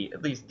Ten will be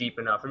at least deep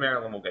enough, and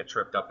Maryland will get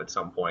tripped up at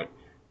some point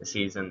this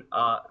season.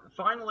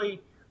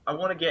 Finally, I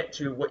want to get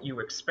to what you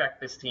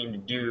expect this team to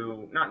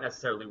do, not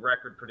necessarily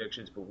record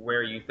predictions, but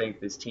where you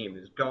think this team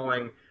is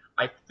going.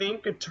 I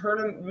think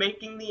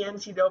making the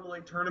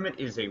NCAA tournament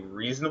is a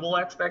reasonable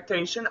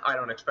expectation. I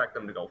don't expect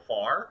them to go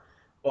far,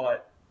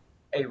 but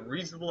a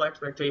reasonable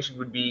expectation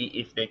would be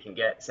if they can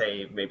get,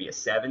 say, maybe a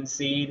 7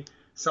 seed,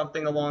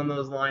 something along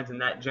those lines in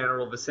that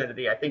general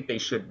vicinity. I think they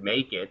should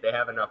make it. They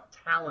have enough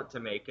talent to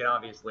make it.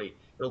 Obviously,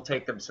 it'll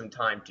take them some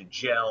time to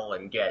gel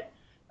and get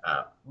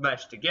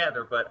meshed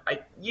together, but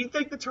you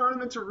think the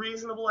tournament's a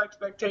reasonable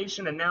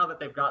expectation, and now that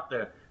they've got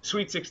the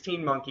Sweet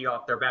 16 monkey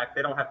off their back,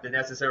 they don't have to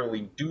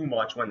necessarily do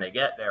much when they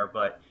get there,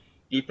 but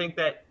do you think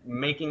that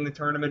making the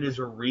tournament is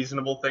a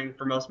reasonable thing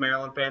for most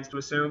Maryland fans to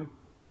assume?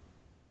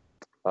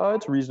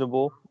 It's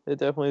reasonable. It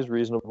definitely is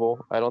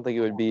reasonable. I don't think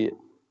it would be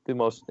the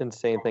most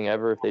insane thing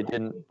ever if they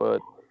didn't, but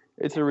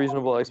it's a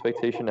reasonable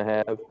expectation to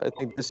have. I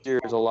think this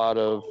year is a lot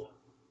of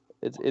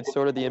it's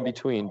sort of the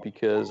in-between,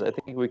 because I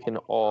think we can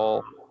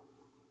all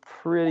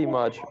pretty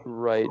much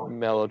write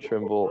Melo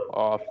Trimble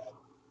off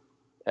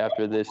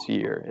after this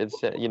year. It's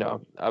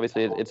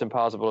obviously it's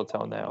impossible to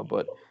tell now,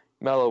 but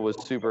Melo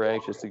was super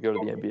anxious to go to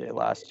the NBA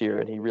last year,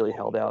 and he really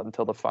held out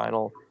until the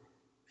final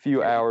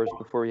few hours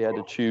before he had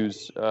to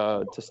choose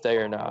to stay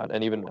or not.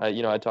 And even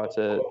I talked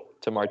to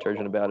Mark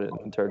Turgeon about it,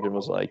 and Turgeon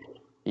was like,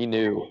 he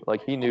knew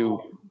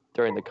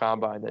during the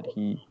combine that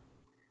he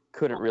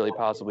couldn't really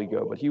possibly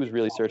go, but he was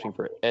really searching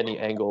for any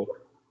angle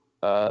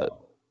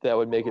that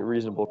would make it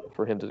reasonable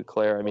for him to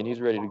declare. I mean, he's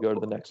ready to go to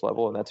the next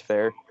level, and that's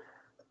fair.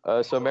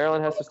 So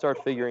Maryland has to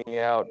start figuring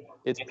out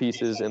its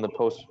pieces in the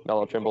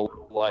post-Melo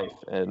Trimble life,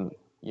 and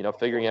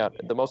figuring out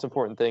the most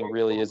important thing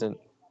really isn't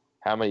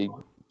how many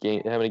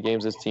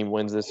games this team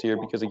wins this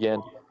year, because again,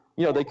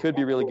 they could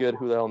be really good.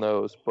 Who the hell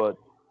knows? But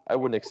I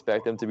wouldn't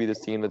expect them to be this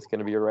team that's going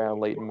to be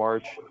around late in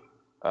March.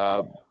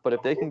 But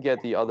if they can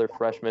get the other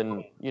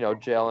freshmen,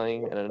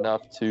 gelling and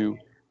enough to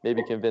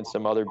maybe convince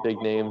some other big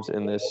names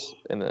in the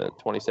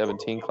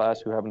 2017 class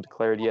who haven't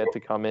declared yet to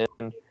come in,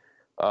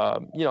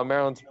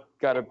 Maryland's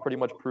got to pretty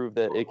much prove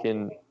that it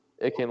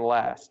can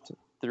last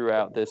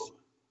throughout this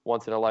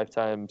once in a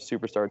lifetime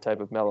superstar type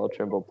of Melo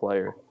Trimble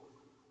player.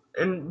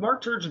 And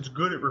Mark Turgeon's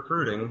good at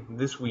recruiting.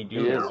 This we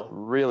do know. He is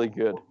really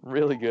good.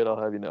 Really good, I'll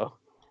have you know.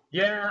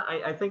 Yeah,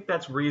 I think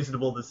that's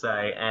reasonable to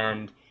say.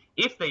 And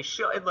if they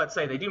should, let's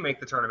say they do make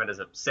the tournament as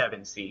a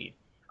 7 seed.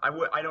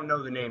 I don't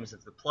know the names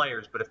of the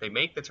players, but if they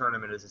make the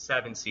tournament as a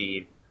 7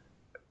 seed,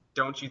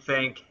 don't you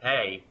think,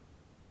 hey,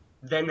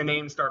 then the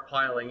names start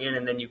piling in,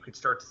 and then you could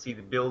start to see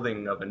the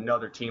building of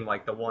another team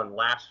like the one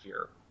last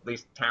year, at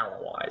least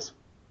talent-wise?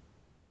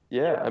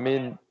 Yeah, I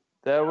mean,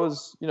 that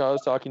was, I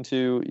was talking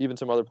to even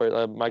some other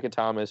players. Micah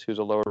Thomas, who's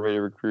a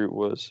lower-rated recruit,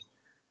 was,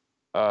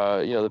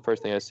 the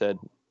first thing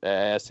I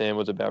asked him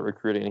was about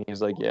recruiting, and he's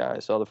like, yeah, I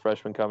saw the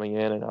freshmen coming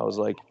in, and I was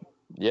like,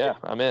 yeah,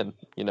 I'm in.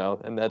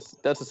 And that's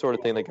the sort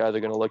of thing that guys are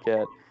going to look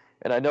at.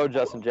 And I know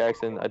Justin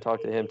Jackson. I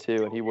talked to him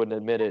too, and he wouldn't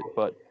admit it,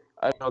 but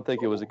I don't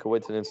think it was a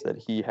coincidence that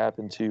he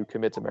happened to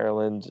commit to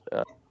Maryland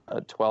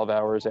 12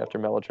 hours after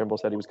Melo Trimble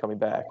said he was coming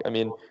back. I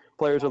mean,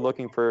 players are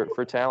looking for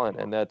talent,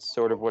 and that's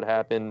sort of what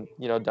happened.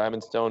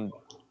 Diamond Stone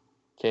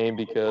came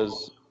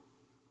because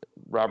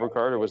Robert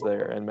Carter was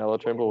there and Melo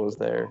Trimble was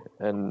there,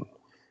 and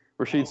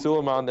Rashid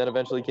Suleiman then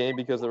eventually came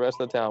because the rest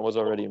of the talent was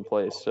already in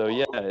place. So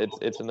yeah,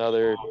 it's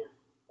another.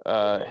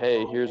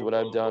 Hey, here's what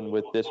I've done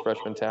with this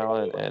freshman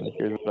talent, and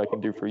here's what I can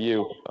do for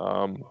you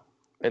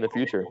in the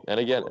future. And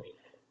again,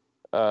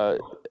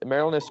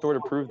 Maryland has sort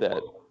of proved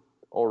that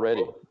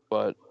already,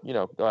 but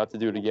they'll have to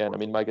do it again. I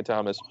mean, Micah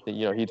Thomas,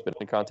 he's been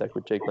in contact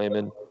with Jake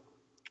Layman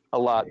a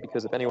lot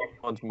because if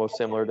anyone's most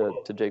similar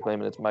to Jake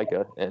Layman, it's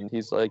Micah, and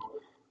he's like,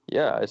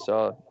 yeah, I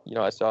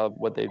saw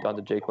what they've done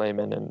to Jake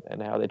Layman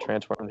and how they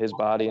transformed his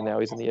body, and now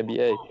he's in the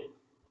NBA.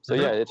 So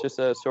yeah, it's just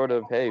a sort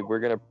of, hey, we're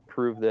gonna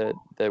prove that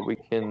we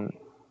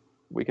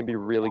can be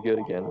really good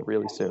again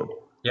really soon.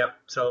 Yep.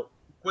 So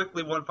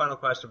quickly, one final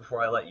question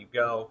before I let you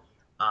go.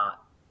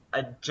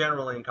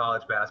 Generally in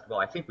college basketball,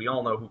 I think we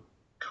all know who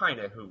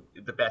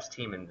the best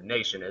team in the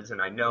nation is,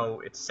 and I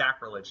know it's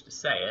sacrilege to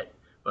say it,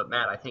 but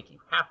Matt, I think you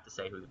have to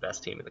say who the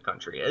best team in the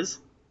country is.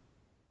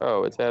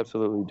 Oh, it's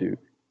absolutely Duke.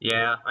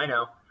 Yeah, I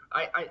know.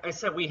 I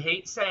said we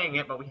hate saying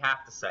it, but we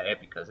have to say it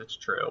because it's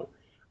true.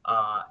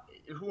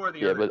 Who are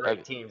the other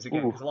great teams?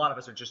 Again, because a lot of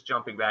us are just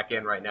jumping back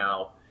in right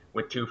now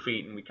with 2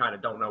 feet, and we kind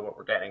of don't know what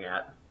we're getting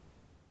at.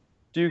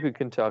 Duke and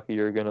Kentucky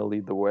are going to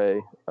lead the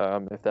way,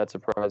 if that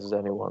surprises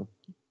anyone.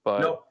 But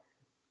nope.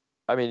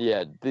 I mean,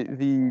 yeah,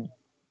 the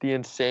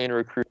insane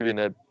recruiting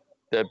that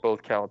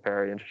both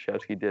Calipari and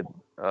Krzyzewski did.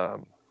 I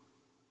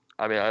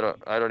mean,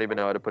 I don't even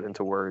know how to put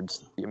into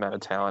words the amount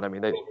of talent. I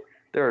mean,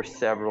 there are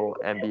several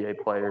NBA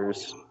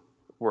players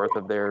worth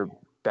of their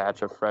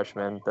batch of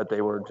freshmen that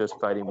they were just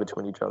fighting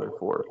between each other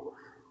for.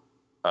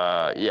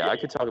 Yeah, I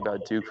could talk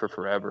about Duke for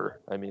forever.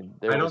 I mean,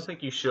 I don't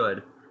think you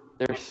should.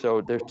 They're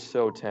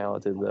so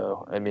talented,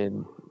 though. I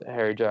mean,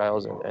 Harry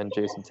Giles and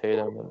Jason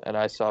Tatum, and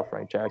I saw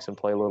Frank Jackson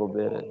play a little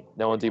bit, and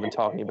no one's even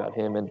talking about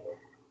him. And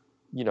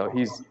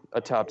he's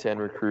a top 10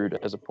 recruit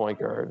as a point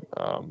guard.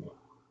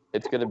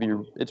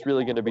 It's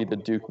really gonna be the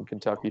Duke and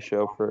Kentucky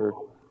show for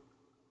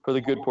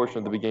the good portion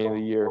of the beginning of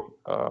the year.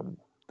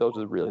 Those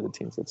are really the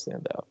teams that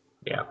stand out.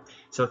 Yeah.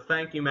 So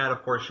thank you, Matt.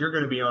 Of course, you're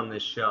going to be on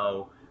this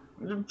show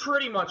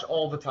pretty much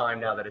all the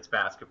time now that it's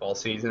basketball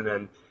season.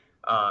 And,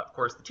 of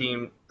course, the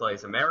team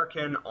plays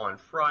American on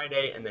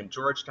Friday and then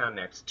Georgetown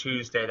next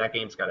Tuesday. That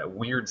game's got a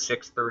weird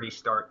 6:30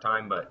 start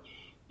time, but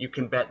you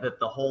can bet that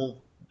the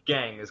whole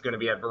gang is going to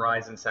be at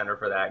Verizon Center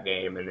for that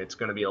game, and it's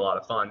going to be a lot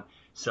of fun.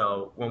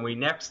 So when we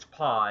next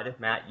pod,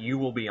 Matt, you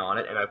will be on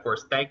it. And, of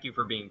course, thank you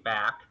for being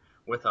back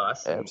with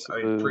us.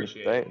 Absolutely. I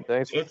appreciate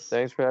it.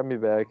 Thanks for having me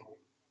back.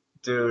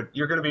 Dude,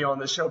 you're going to be on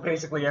the show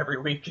basically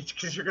every week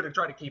because you're going to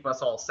try to keep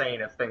us all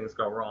sane if things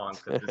go wrong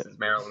because this is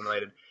Maryland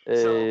related.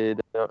 Hey,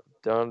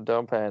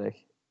 don't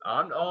panic.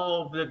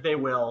 They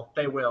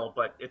will,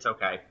 but it's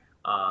okay.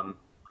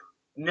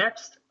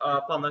 Next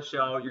up on the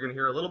show, you're going to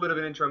hear a little bit of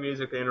an intro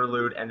music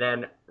interlude, and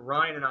then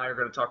Ryan and I are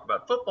going to talk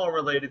about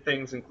football-related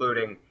things,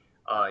 including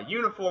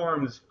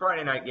uniforms,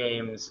 Friday night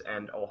games,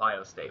 and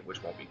Ohio State,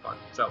 which won't be fun.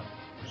 So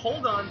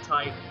hold on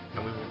tight,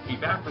 and we will be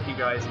back with you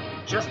guys in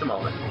just a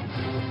moment.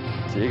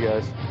 See you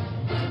guys.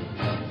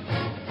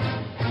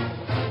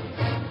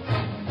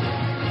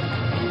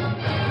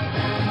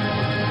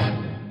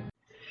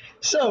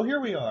 So here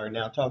we are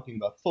now talking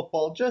about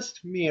football,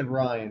 just me and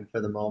Ryan for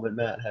the moment.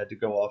 Matt had to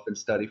go off and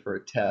study for a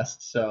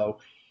test, and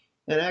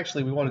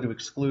actually we wanted to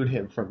exclude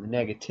him from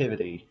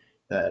negativity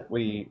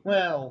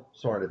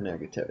sort of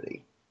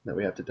negativity that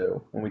we have to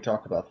do when we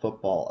talk about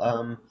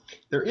football.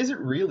 There isn't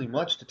really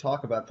much to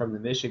talk about from the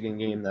Michigan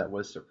game that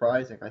was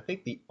surprising. I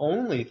think the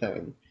only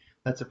thing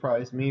that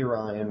surprised me,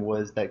 Ryan,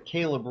 was that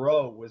Caleb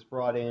Rowe was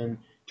brought in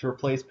to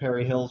replace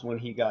Perry Hills when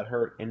he got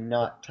hurt and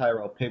not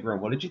Tyrell Pigram.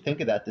 What did you think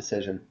of that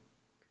decision?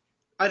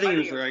 I think it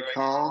was the right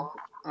call.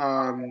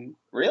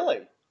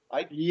 Really?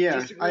 I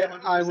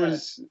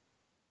was.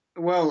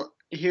 Well,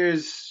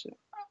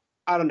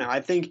 I don't know.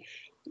 I think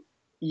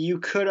you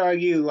could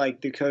argue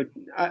like the coach.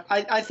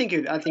 I think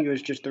it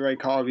was just the right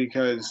call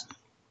because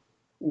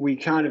we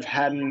kind of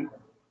hadn't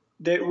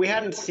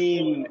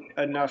seen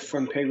enough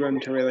from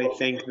Pigram to really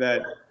think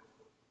that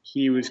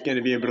he was going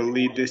to be able to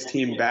lead this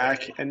team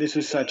back. And this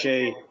was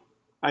playing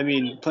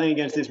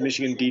against this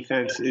Michigan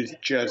defense is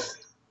just.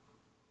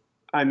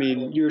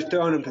 You're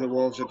throwing him to the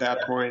wolves at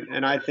that point,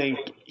 and I think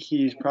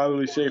he's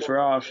probably safer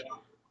off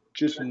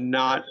just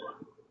not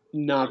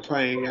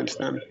playing against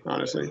them,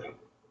 honestly.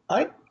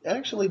 I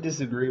actually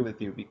disagree with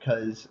you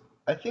because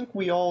I think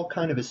we all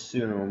kind of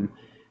assume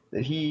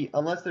that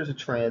unless there's a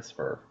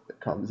transfer that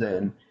comes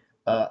in,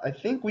 I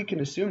think we can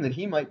assume that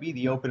he might be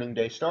the opening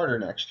day starter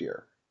next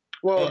year.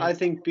 Well, I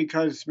think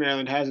because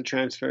Maryland has a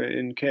transfer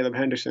in Caleb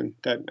Henderson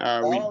that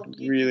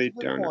we really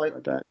don't know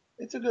about that.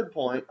 It's a good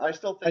point. I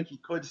still think he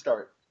could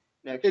start.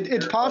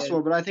 It's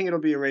possible, but I think it'll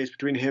be a race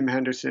between him,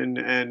 Henderson,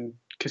 and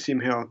Kasim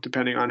Hill,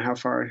 depending on how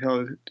far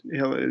Hill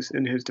is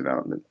in his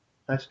development.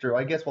 That's true.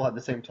 I guess we'll have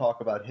the same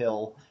talk about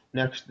Hill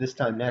this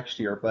time next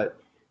year. But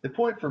the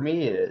point for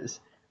me is,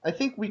 I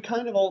think we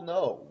kind of all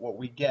know what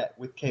we get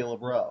with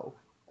Caleb Rowe,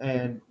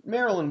 and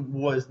Maryland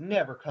was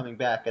never coming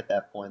back at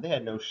that point. They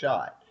had no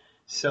shot.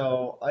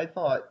 So I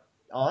thought,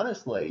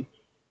 honestly,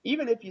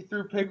 even if you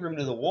threw Pigram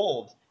to the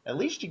Wolves, at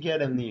least you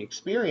get him the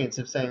experience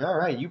of saying, all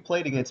right, you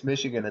played against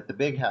Michigan at the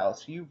Big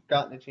House. You've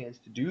gotten a chance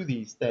to do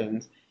these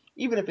things,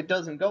 even if it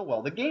doesn't go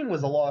well. The game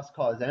was a lost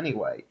cause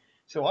anyway.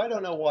 So I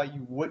don't know why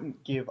you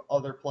wouldn't give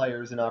other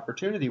players an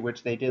opportunity,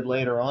 which they did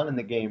later on in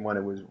the game when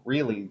it was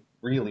really,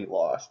 really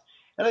lost.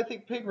 And I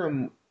think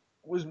Pigram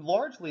was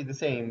largely the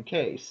same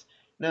case.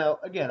 Now,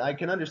 again, I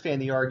can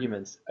understand the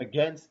arguments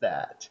against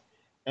that,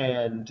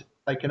 and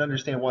I can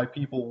understand why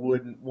people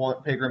wouldn't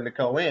want Pigram to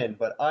go in,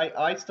 but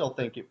I still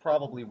think it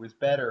probably was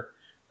better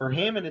for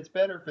him, and it's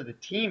better for the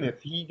team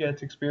if he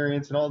gets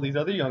experience and all these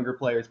other younger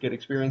players get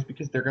experience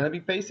because they're going to be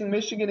facing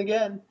Michigan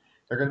again.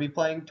 They're going to be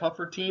playing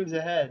tougher teams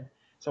ahead.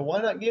 So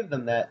why not give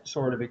them that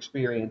sort of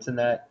experience and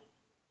that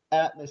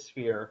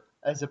atmosphere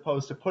as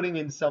opposed to putting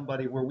in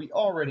somebody where we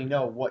already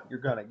know what you're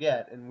going to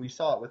get? And we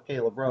saw it with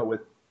Caleb Rowe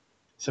with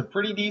some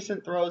pretty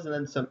decent throws and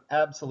then some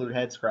absolute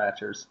head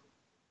scratchers.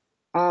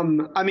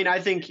 I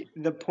think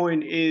the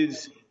point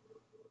is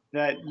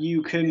that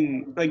you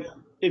can, like,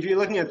 if you're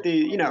looking at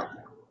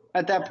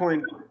at that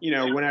point,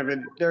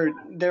 whenever they're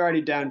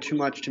already down too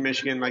much to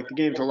Michigan, like the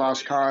game's a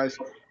lost cause.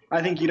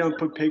 I think you don't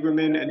put Pigram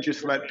in and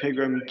just let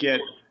Pigram get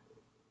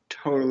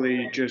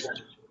totally just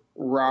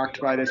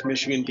rocked by this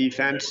Michigan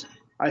defense.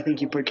 I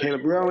think you put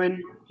Caleb Rowe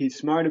in. He's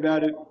smart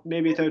about it.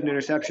 Maybe he throws an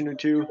interception or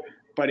two,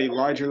 but he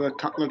largely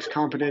looks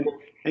competent.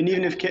 And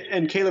even if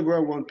Caleb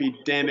Rowe won't be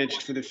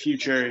damaged for the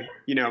future,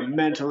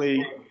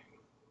 mentally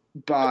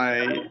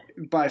by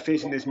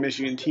facing this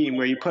Michigan team,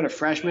 where you put a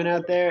freshman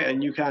out there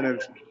and you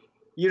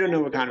don't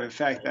know what kind of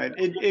effect that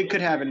it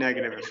could have a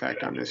negative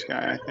effect on this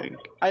guy.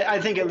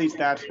 I think at least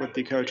that's what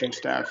the coaching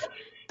staff.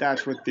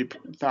 That's what the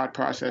thought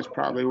process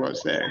probably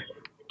was there.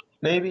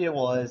 Maybe it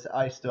was.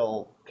 I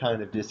still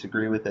kind of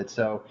disagree with it.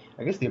 So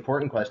I guess the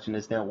important question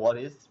is now, what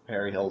is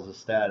Perry Hill's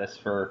status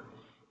for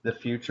the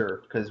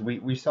future? Because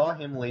we saw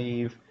him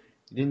leave.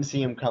 Didn't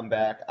see him come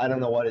back. I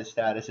don't know what his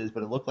status is,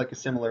 but it looked like a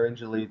similar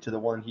injury to the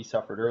one he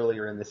suffered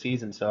earlier in the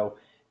season. So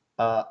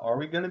are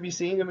we going to be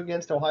seeing him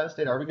against Ohio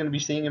State? Are we going to be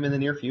seeing him in the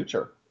near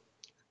future?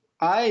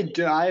 I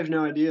have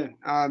no idea.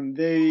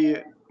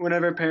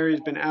 Whenever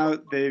Perry's been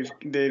out, they've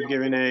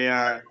given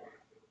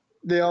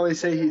they always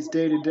say he's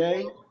day to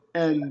day,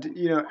 and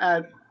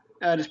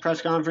at his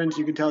press conference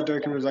you could tell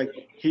Durkin was like,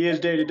 he is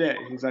day to day.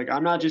 He's like,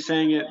 I'm not just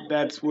saying it,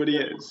 that's what he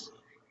is,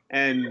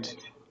 and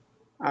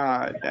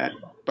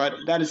but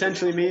that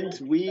essentially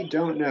means we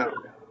don't know,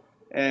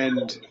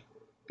 and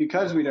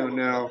because we don't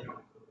know,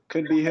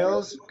 could be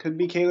Hills, could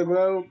be Caleb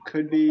Rowe,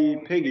 could be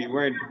Piggy.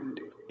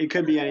 It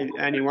could be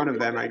any one of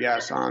them, I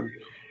guess, on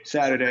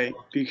Saturday,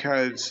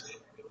 because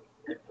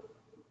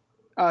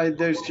we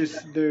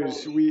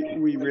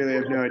really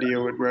have no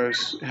idea what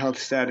Rowe's health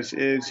status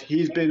is.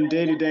 He's been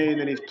day to day, and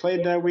then he's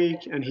played that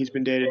week, and he's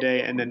been day to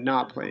day, and then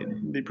not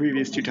played. The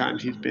previous 2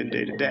 times he's been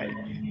day to day.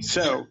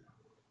 So,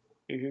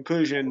 in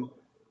conclusion,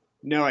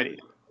 no idea.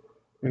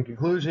 In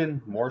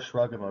conclusion, more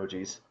shrug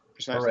emojis.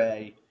 Precisely.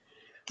 Hooray!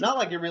 Not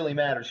like it really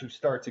matters who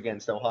starts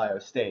against Ohio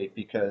State,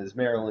 because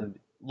Maryland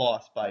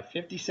lost by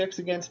 56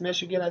 against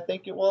Michigan, I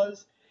think it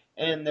was,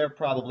 and they're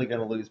probably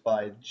going to lose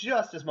by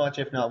just as much,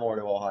 if not more,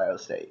 to Ohio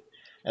State.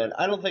 And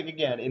I don't think,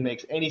 again, it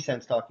makes any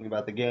sense talking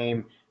about the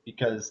game,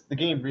 because the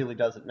game really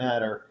doesn't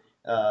matter.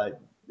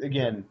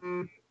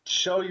 Again,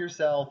 show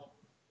yourself,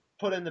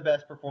 put in the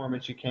best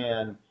performance you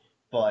can,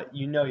 but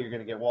you're going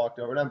to get walked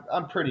over. And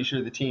I'm pretty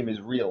sure the team is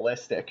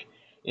realistic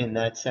in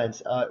that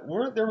sense.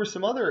 There were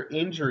some other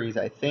injuries,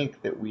 I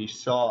think, that we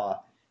saw.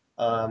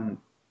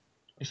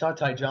 We saw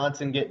Ty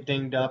Johnson get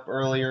dinged up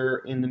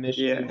earlier in the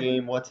Michigan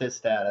game. What's his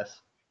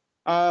status?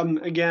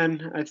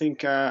 Again, I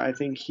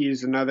think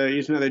he's another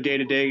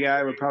day-to-day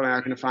guy. We're probably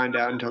not going to find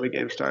out until the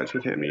game starts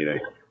with him either.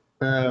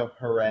 Oh,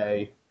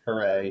 hooray.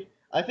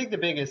 I think the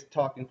biggest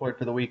talking point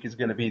for the week is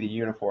going to be the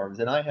uniforms,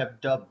 and I have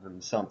dubbed them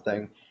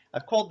something.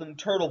 I've called them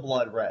turtle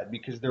blood red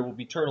because there will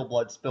be turtle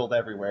blood spilled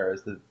everywhere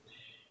as the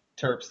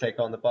Terps take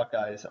on the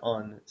Buckeyes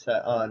on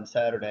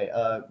Saturday.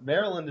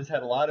 Maryland has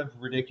had a lot of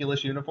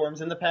ridiculous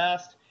uniforms in the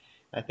past.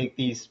 I think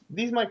these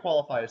might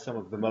qualify as some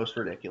of the most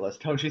ridiculous,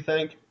 don't you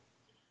think?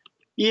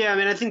 Yeah,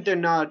 I think they're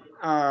not,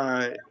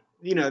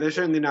 they're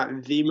certainly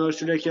not the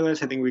most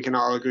ridiculous. I think we can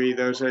all agree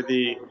they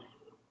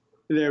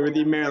were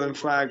the Maryland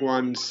flag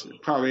ones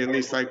probably at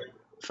least like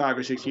 5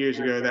 or 6 years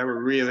ago that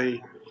were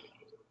really,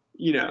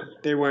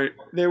 they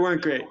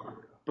weren't great.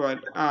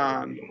 But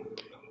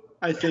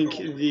I think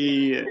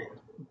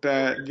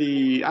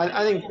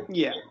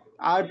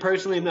I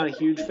personally am not a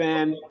huge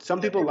fan. Some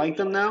people like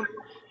them though.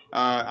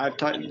 I've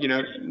taught,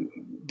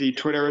 the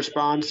Twitter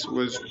response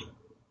was,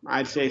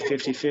 I'd say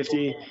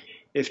 50-50,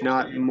 if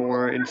not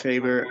more, in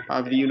favor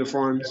of the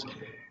uniforms.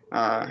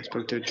 I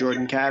spoke to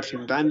Jordan Katz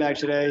from Diamondback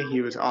today.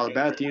 He was all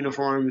about the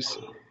uniforms.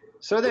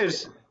 So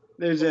there's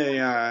a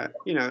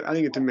I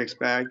think it's a mixed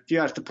bag. If you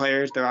ask the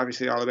players, they're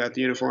obviously all about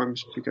the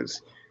uniforms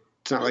because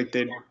it's not like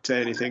they'd say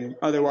anything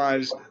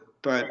otherwise.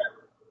 But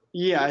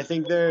yeah, I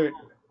think they're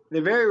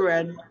very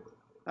red.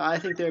 I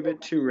think they're a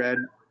bit too red,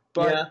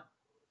 but Yeah.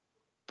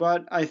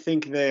 but I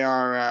think they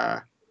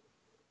are.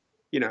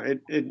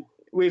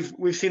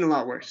 We've seen a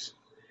lot worse.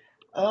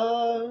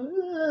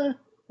 Well,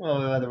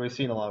 whether we've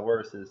seen a lot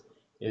worse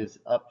is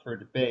up for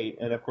debate,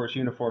 and of course,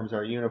 uniforms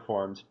are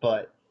uniforms.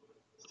 But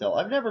still,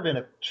 I've never been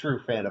a true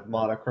fan of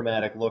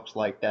monochromatic looks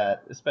like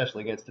that,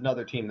 especially against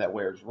another team that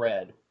wears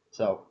red.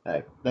 So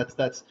hey, that's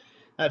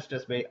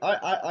just me.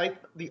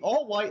 The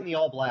all white and the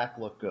all black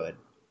look good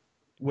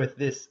with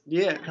this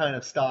kind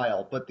of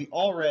style, but the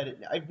all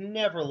red, I've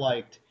never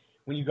liked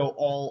when you go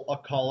all a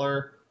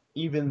color,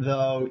 even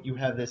though you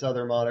have this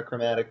other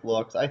monochromatic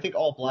looks. I think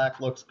all black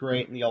looks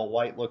great and the all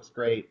white looks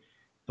great,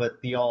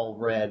 but the all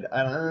red,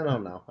 I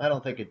don't know. I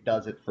don't think it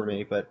does it for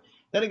me. But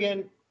then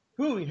again,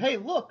 hey,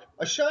 look,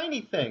 a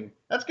shiny thing.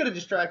 That's going to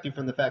distract you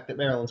from the fact that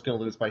Maryland's going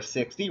to lose by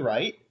 60,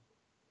 right?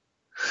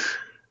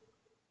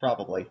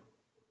 Probably.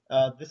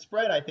 The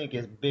spread, I think,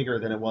 is bigger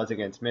than it was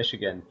against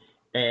Michigan,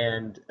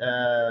 and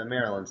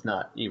Maryland's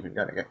not even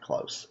going to get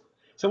close.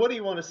 So what do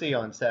you want to see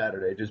on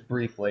Saturday, just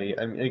briefly?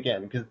 I mean,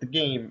 again, because the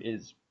game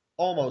is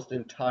almost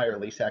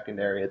entirely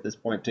secondary at this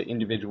point to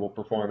individual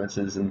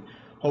performances and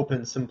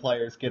hoping some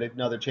players get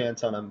another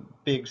chance on a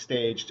big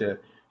stage to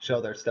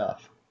show their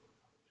stuff.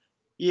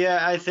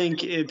 Yeah, I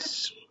think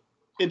it's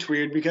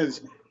weird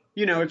because,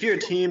 if you're a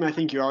team, I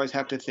think you always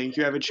have to think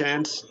you have a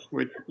chance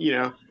with,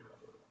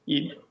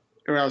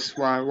 or else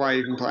why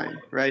even playing,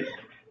 right?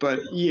 But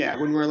yeah,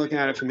 when we're looking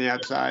at it from the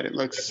outside,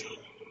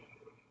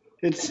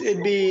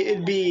 it'd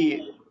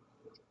be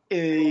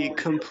a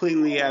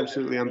completely,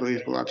 absolutely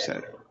unbelievable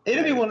upset.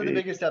 It'd be one of the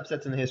biggest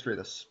upsets in the history of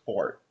the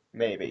sport,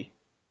 maybe.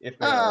 If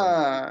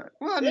well,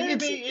 I mean, it'd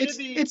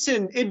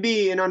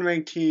be an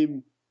unranked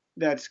team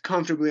that's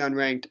comfortably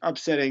unranked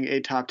upsetting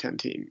a top 10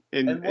 team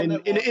in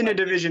a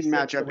division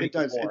matchup. It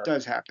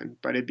does happen,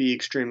 but it'd be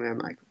extremely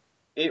unlikely.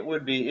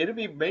 It'd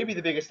be maybe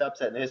the biggest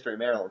upset in the history of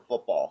Maryland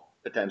football,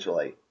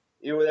 potentially.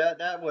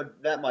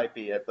 That might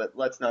be it, but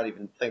let's not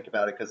even think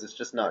about it because it's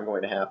just not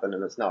going to happen,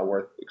 and it's not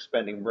worth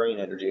expending brain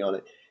energy on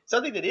it.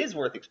 Something that is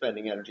worth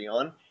expending energy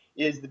on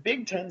is the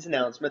Big Ten's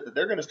announcement that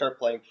they're going to start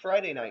playing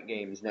Friday night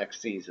games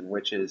next season,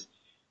 which is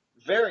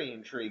very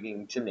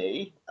intriguing to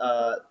me.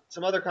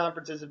 Some other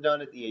conferences have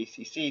done it. The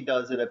ACC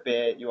does it a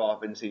bit. You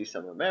often see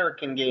some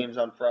American games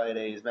on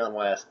Fridays, Mountain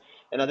West.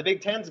 And now the Big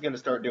Ten's going to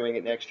start doing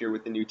it next year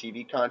with the new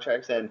TV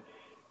contracts. And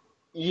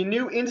you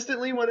knew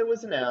instantly when it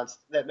was announced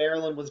that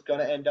Maryland was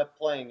going to end up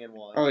playing in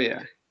one. Oh,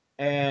 yeah.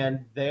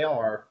 And they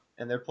are.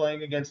 And they're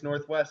playing against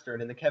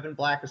Northwestern in the Kevin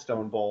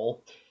Blackistone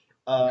Bowl.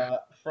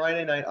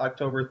 Friday night,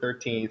 October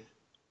 13th.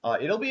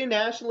 It'll be a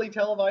nationally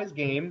televised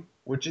game,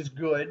 which is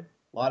good.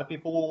 A lot of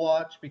people will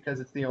watch because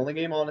it's the only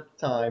game on at the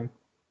time,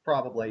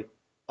 probably.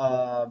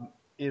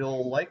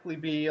 It'll likely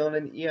be on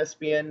an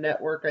ESPN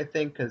network, I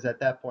think, because at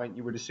that point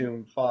you would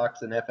assume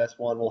Fox and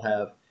FS1 will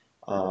have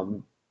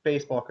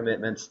baseball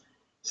commitments.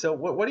 So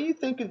what do you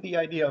think of the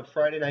idea of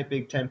Friday Night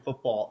Big Ten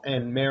football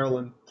and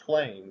Maryland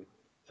playing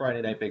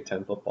Friday Night Big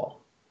Ten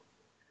football?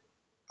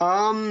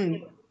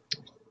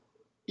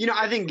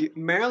 I think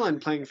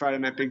Maryland playing Friday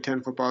Night Big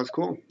Ten football is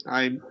cool.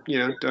 I,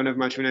 don't have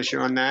much of an issue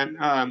on that.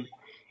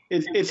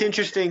 It's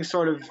interesting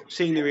sort of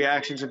seeing the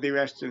reactions of the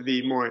rest of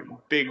the more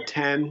Big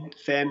Ten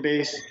fan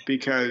base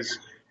because,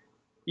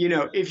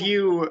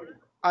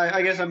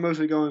 I guess I'm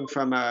mostly going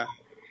from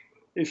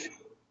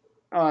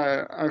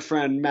our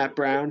friend Matt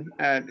Brown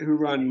who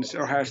runs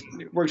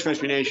works for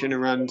SB Nation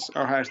and runs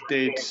Ohio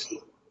State's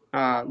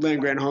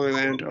Land Grant Holy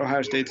Land,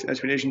 Ohio State's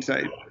SB Nation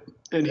site,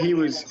 and he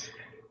was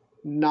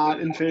not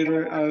in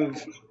favor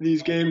of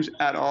these games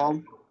at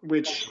all,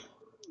 which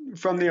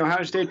from the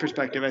Ohio State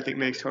perspective, I think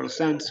makes total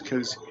sense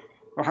because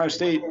Ohio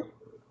State,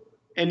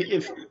 and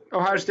if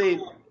Ohio State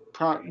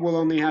will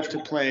only have to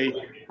play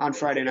on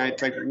Friday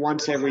nights like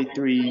once every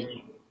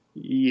 3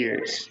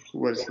 years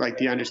was like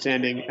the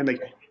understanding, and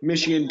like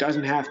Michigan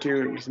doesn't have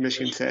to because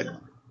Michigan said,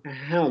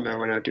 hell no,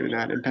 we're not doing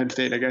that, and Penn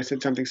State I guess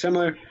did something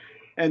similar,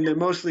 and they're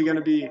mostly going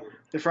to be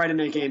the Friday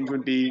night games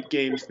would be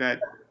games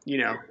that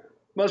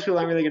most people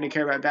aren't really going to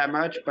care about that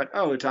much, but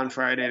it's on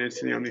Friday and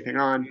it's the only thing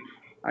on.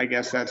 I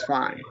guess that's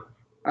fine.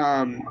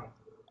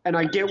 And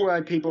I get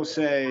why people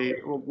say,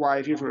 why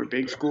if you're from a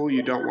big school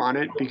you don't want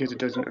it because it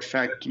doesn't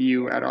affect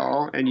you at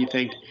all. And you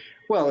think,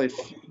 well, if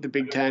the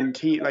Big Ten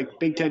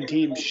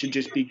teams should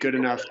just be good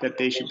enough that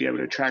they should be able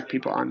to attract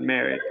people on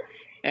merit,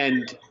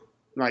 and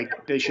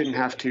like they shouldn't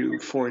have to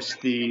force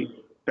the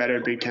better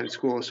Big Ten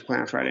schools to play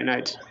on Friday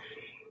nights.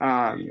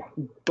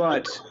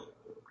 But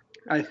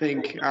I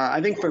think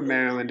for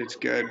Maryland it's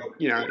good.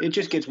 It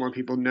just gets more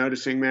people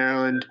noticing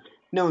Maryland.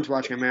 No one's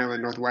watching a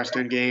Maryland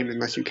Northwestern game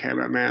unless you care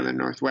about Maryland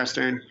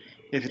Northwestern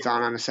if it's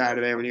on a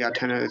Saturday when you got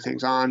 10 other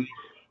things on.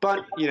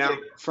 But,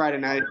 Friday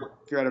night,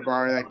 if you're at a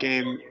bar, that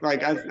game,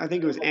 like I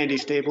think it was Andy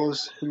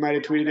Staples who might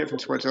have tweeted it from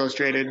Sports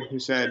Illustrated who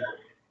said,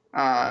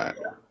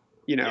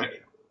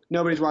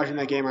 nobody's watching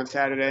that game on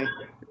Saturday,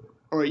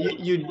 or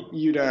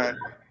you'd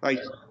like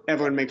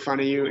everyone make fun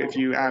of you if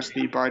you ask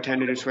the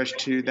bartender to switch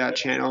to that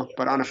channel.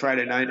 But on a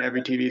Friday night,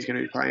 every TV is going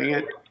to be playing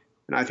it,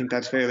 and I think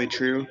that's fairly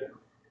true.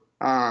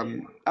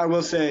 I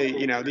will say,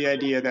 the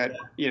idea that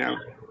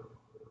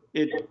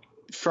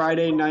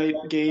Friday night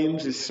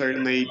games is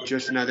certainly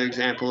just another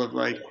example of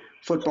like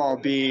football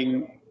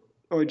being,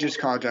 or just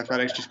college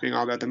athletics just being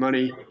all about the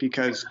money,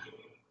 because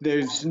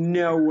there's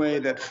no way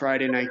that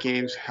Friday night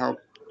games help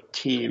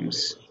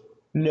teams.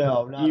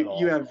 No, not at all.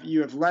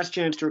 You have less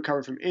chance to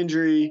recover from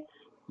injury.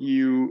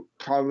 You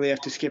probably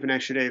have to skip an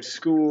extra day of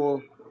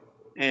school,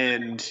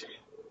 and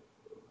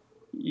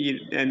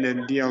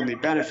then the only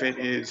benefit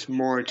is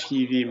more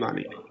TV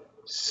money.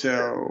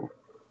 So,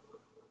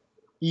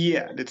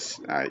 yeah,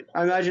 I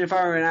imagine if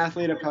I were an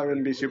athlete, I probably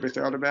wouldn't be super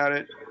thrilled about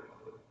it.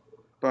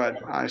 But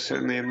I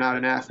certainly am not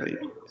an athlete,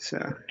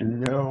 so.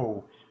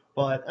 No.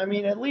 But, I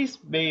mean, at least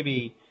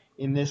maybe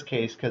in this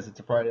case, because it's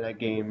a Friday night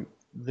game,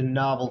 the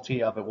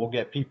novelty of it will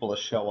get people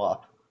to show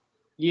up.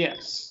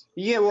 Yes.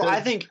 Yeah, well,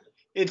 I think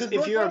if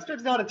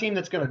Northwestern's not a team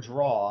that's going to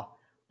draw,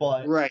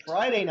 but right.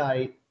 Friday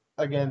night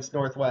against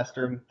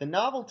Northwestern, the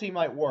novelty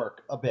might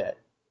work a bit.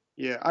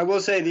 Yeah, I will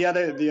say the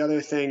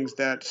other things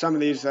that some of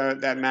these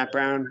that Matt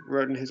Brown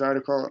wrote in his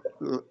article,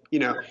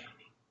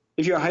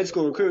 if you're a high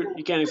school recruit,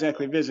 you can't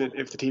exactly visit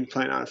if the team's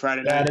playing on a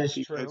Friday night. That is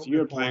true. Because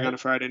you're playing on a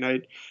Friday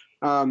night.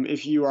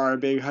 If you are a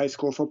big high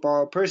school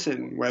football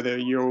person, whether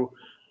you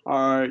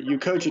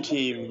coach a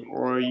team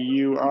or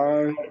you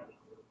are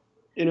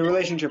in a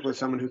relationship with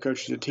someone who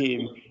coaches a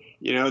team,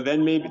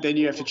 then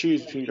you have to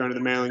choose between going to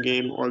the Maryland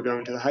game or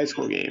going to the high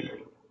school game.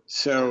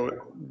 So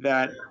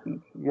that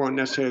won't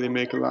necessarily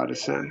make a lot of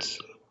sense.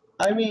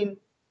 I mean,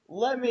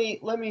 let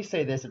me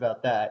say this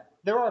about that.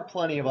 There are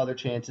plenty of other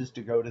chances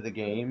to go to the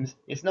games.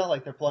 It's not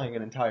like they're playing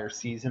an entire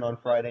season on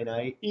Friday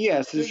night.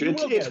 Yes, it's true.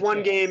 It's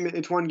one game.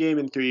 It's one game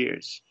in 3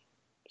 years,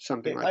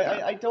 something like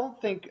that. I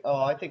don't think.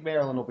 I think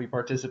Maryland will be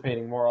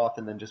participating more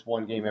often than just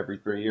one game every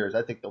 3 years.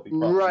 I think they'll be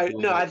right.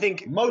 No, I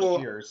think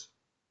most years.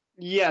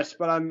 Yes,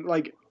 but I'm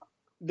like,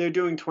 they're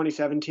doing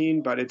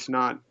 2017, but it's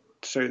not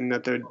certain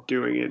that they're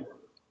doing it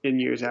in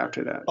years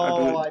after that.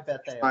 I bet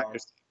they are.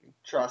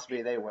 Trust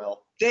me, they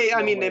will.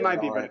 They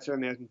might be, but it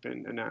certainly hasn't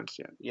been announced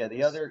yet. Yeah,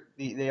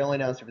 they only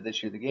announced it for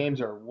this year. The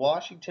games are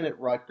Washington at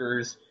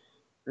Rutgers,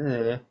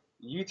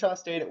 Utah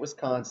State at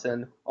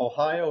Wisconsin,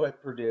 Ohio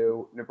at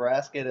Purdue,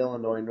 Nebraska at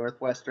Illinois,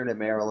 Northwestern at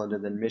Maryland,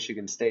 and then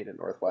Michigan State at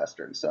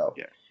Northwestern. So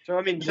yeah. So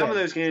I mean, some of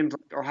those games,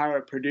 like Ohio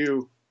at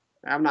Purdue,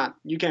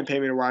 you can't pay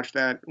me to watch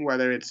that,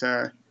 whether it's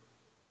a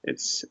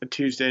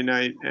Tuesday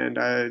night and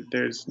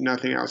there's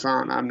nothing else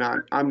on.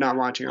 I'm not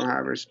watching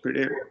Ohio versus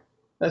Purdue.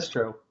 That's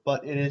true,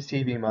 but it is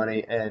TV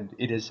money, and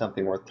it is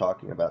something worth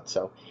talking about.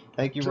 So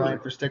thank you, Ryan,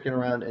 for sticking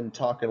around and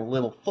talking a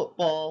little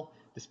football,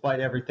 despite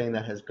everything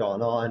that has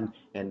gone on,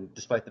 and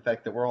despite the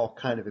fact that we're all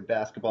kind of in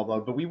basketball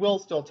mode. But we will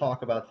still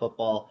talk about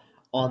football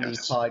on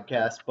these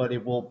podcasts, but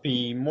it will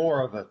be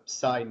more of a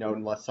side note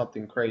unless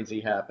something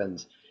crazy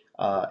happens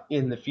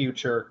in the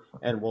future,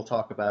 and we'll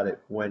talk about it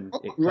when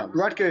it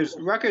comes.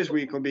 Rutgers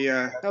week will be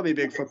that'll be a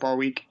big football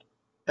week.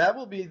 That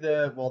will be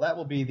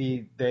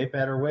the they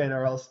better win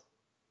or else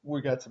we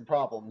got some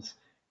problems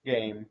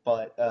game,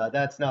 but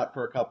that's not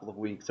for a couple of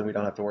weeks, and we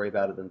don't have to worry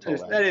about it until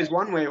then. That is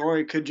one way, or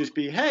it could just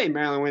be, hey,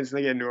 Maryland wins and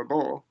they get into a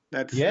bowl.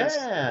 There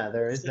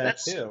is that too.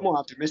 That's a more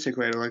optimistic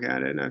way to look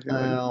at it.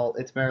 Well,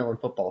 it's Maryland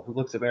football. Who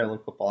looks at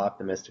Maryland football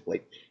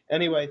optimistically?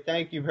 Anyway,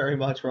 thank you very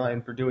much,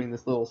 Ryan, for doing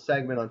this little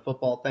segment on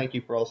football. Thank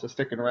you for also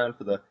sticking around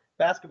for the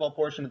basketball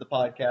portion of the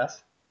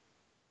podcast.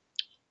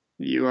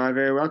 You are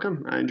very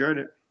welcome. I enjoyed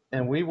it.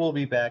 And we will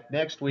be back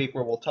next week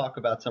where we'll talk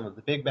about some of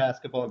the big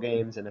basketball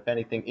games, and if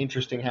anything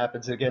interesting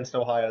happens against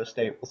Ohio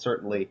State, we'll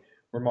certainly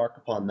remark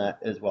upon that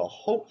as well.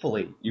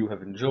 Hopefully you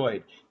have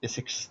enjoyed this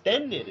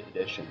extended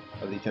edition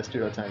of the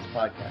Testudo Times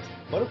podcast.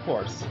 But of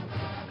course,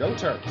 go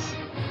Terps!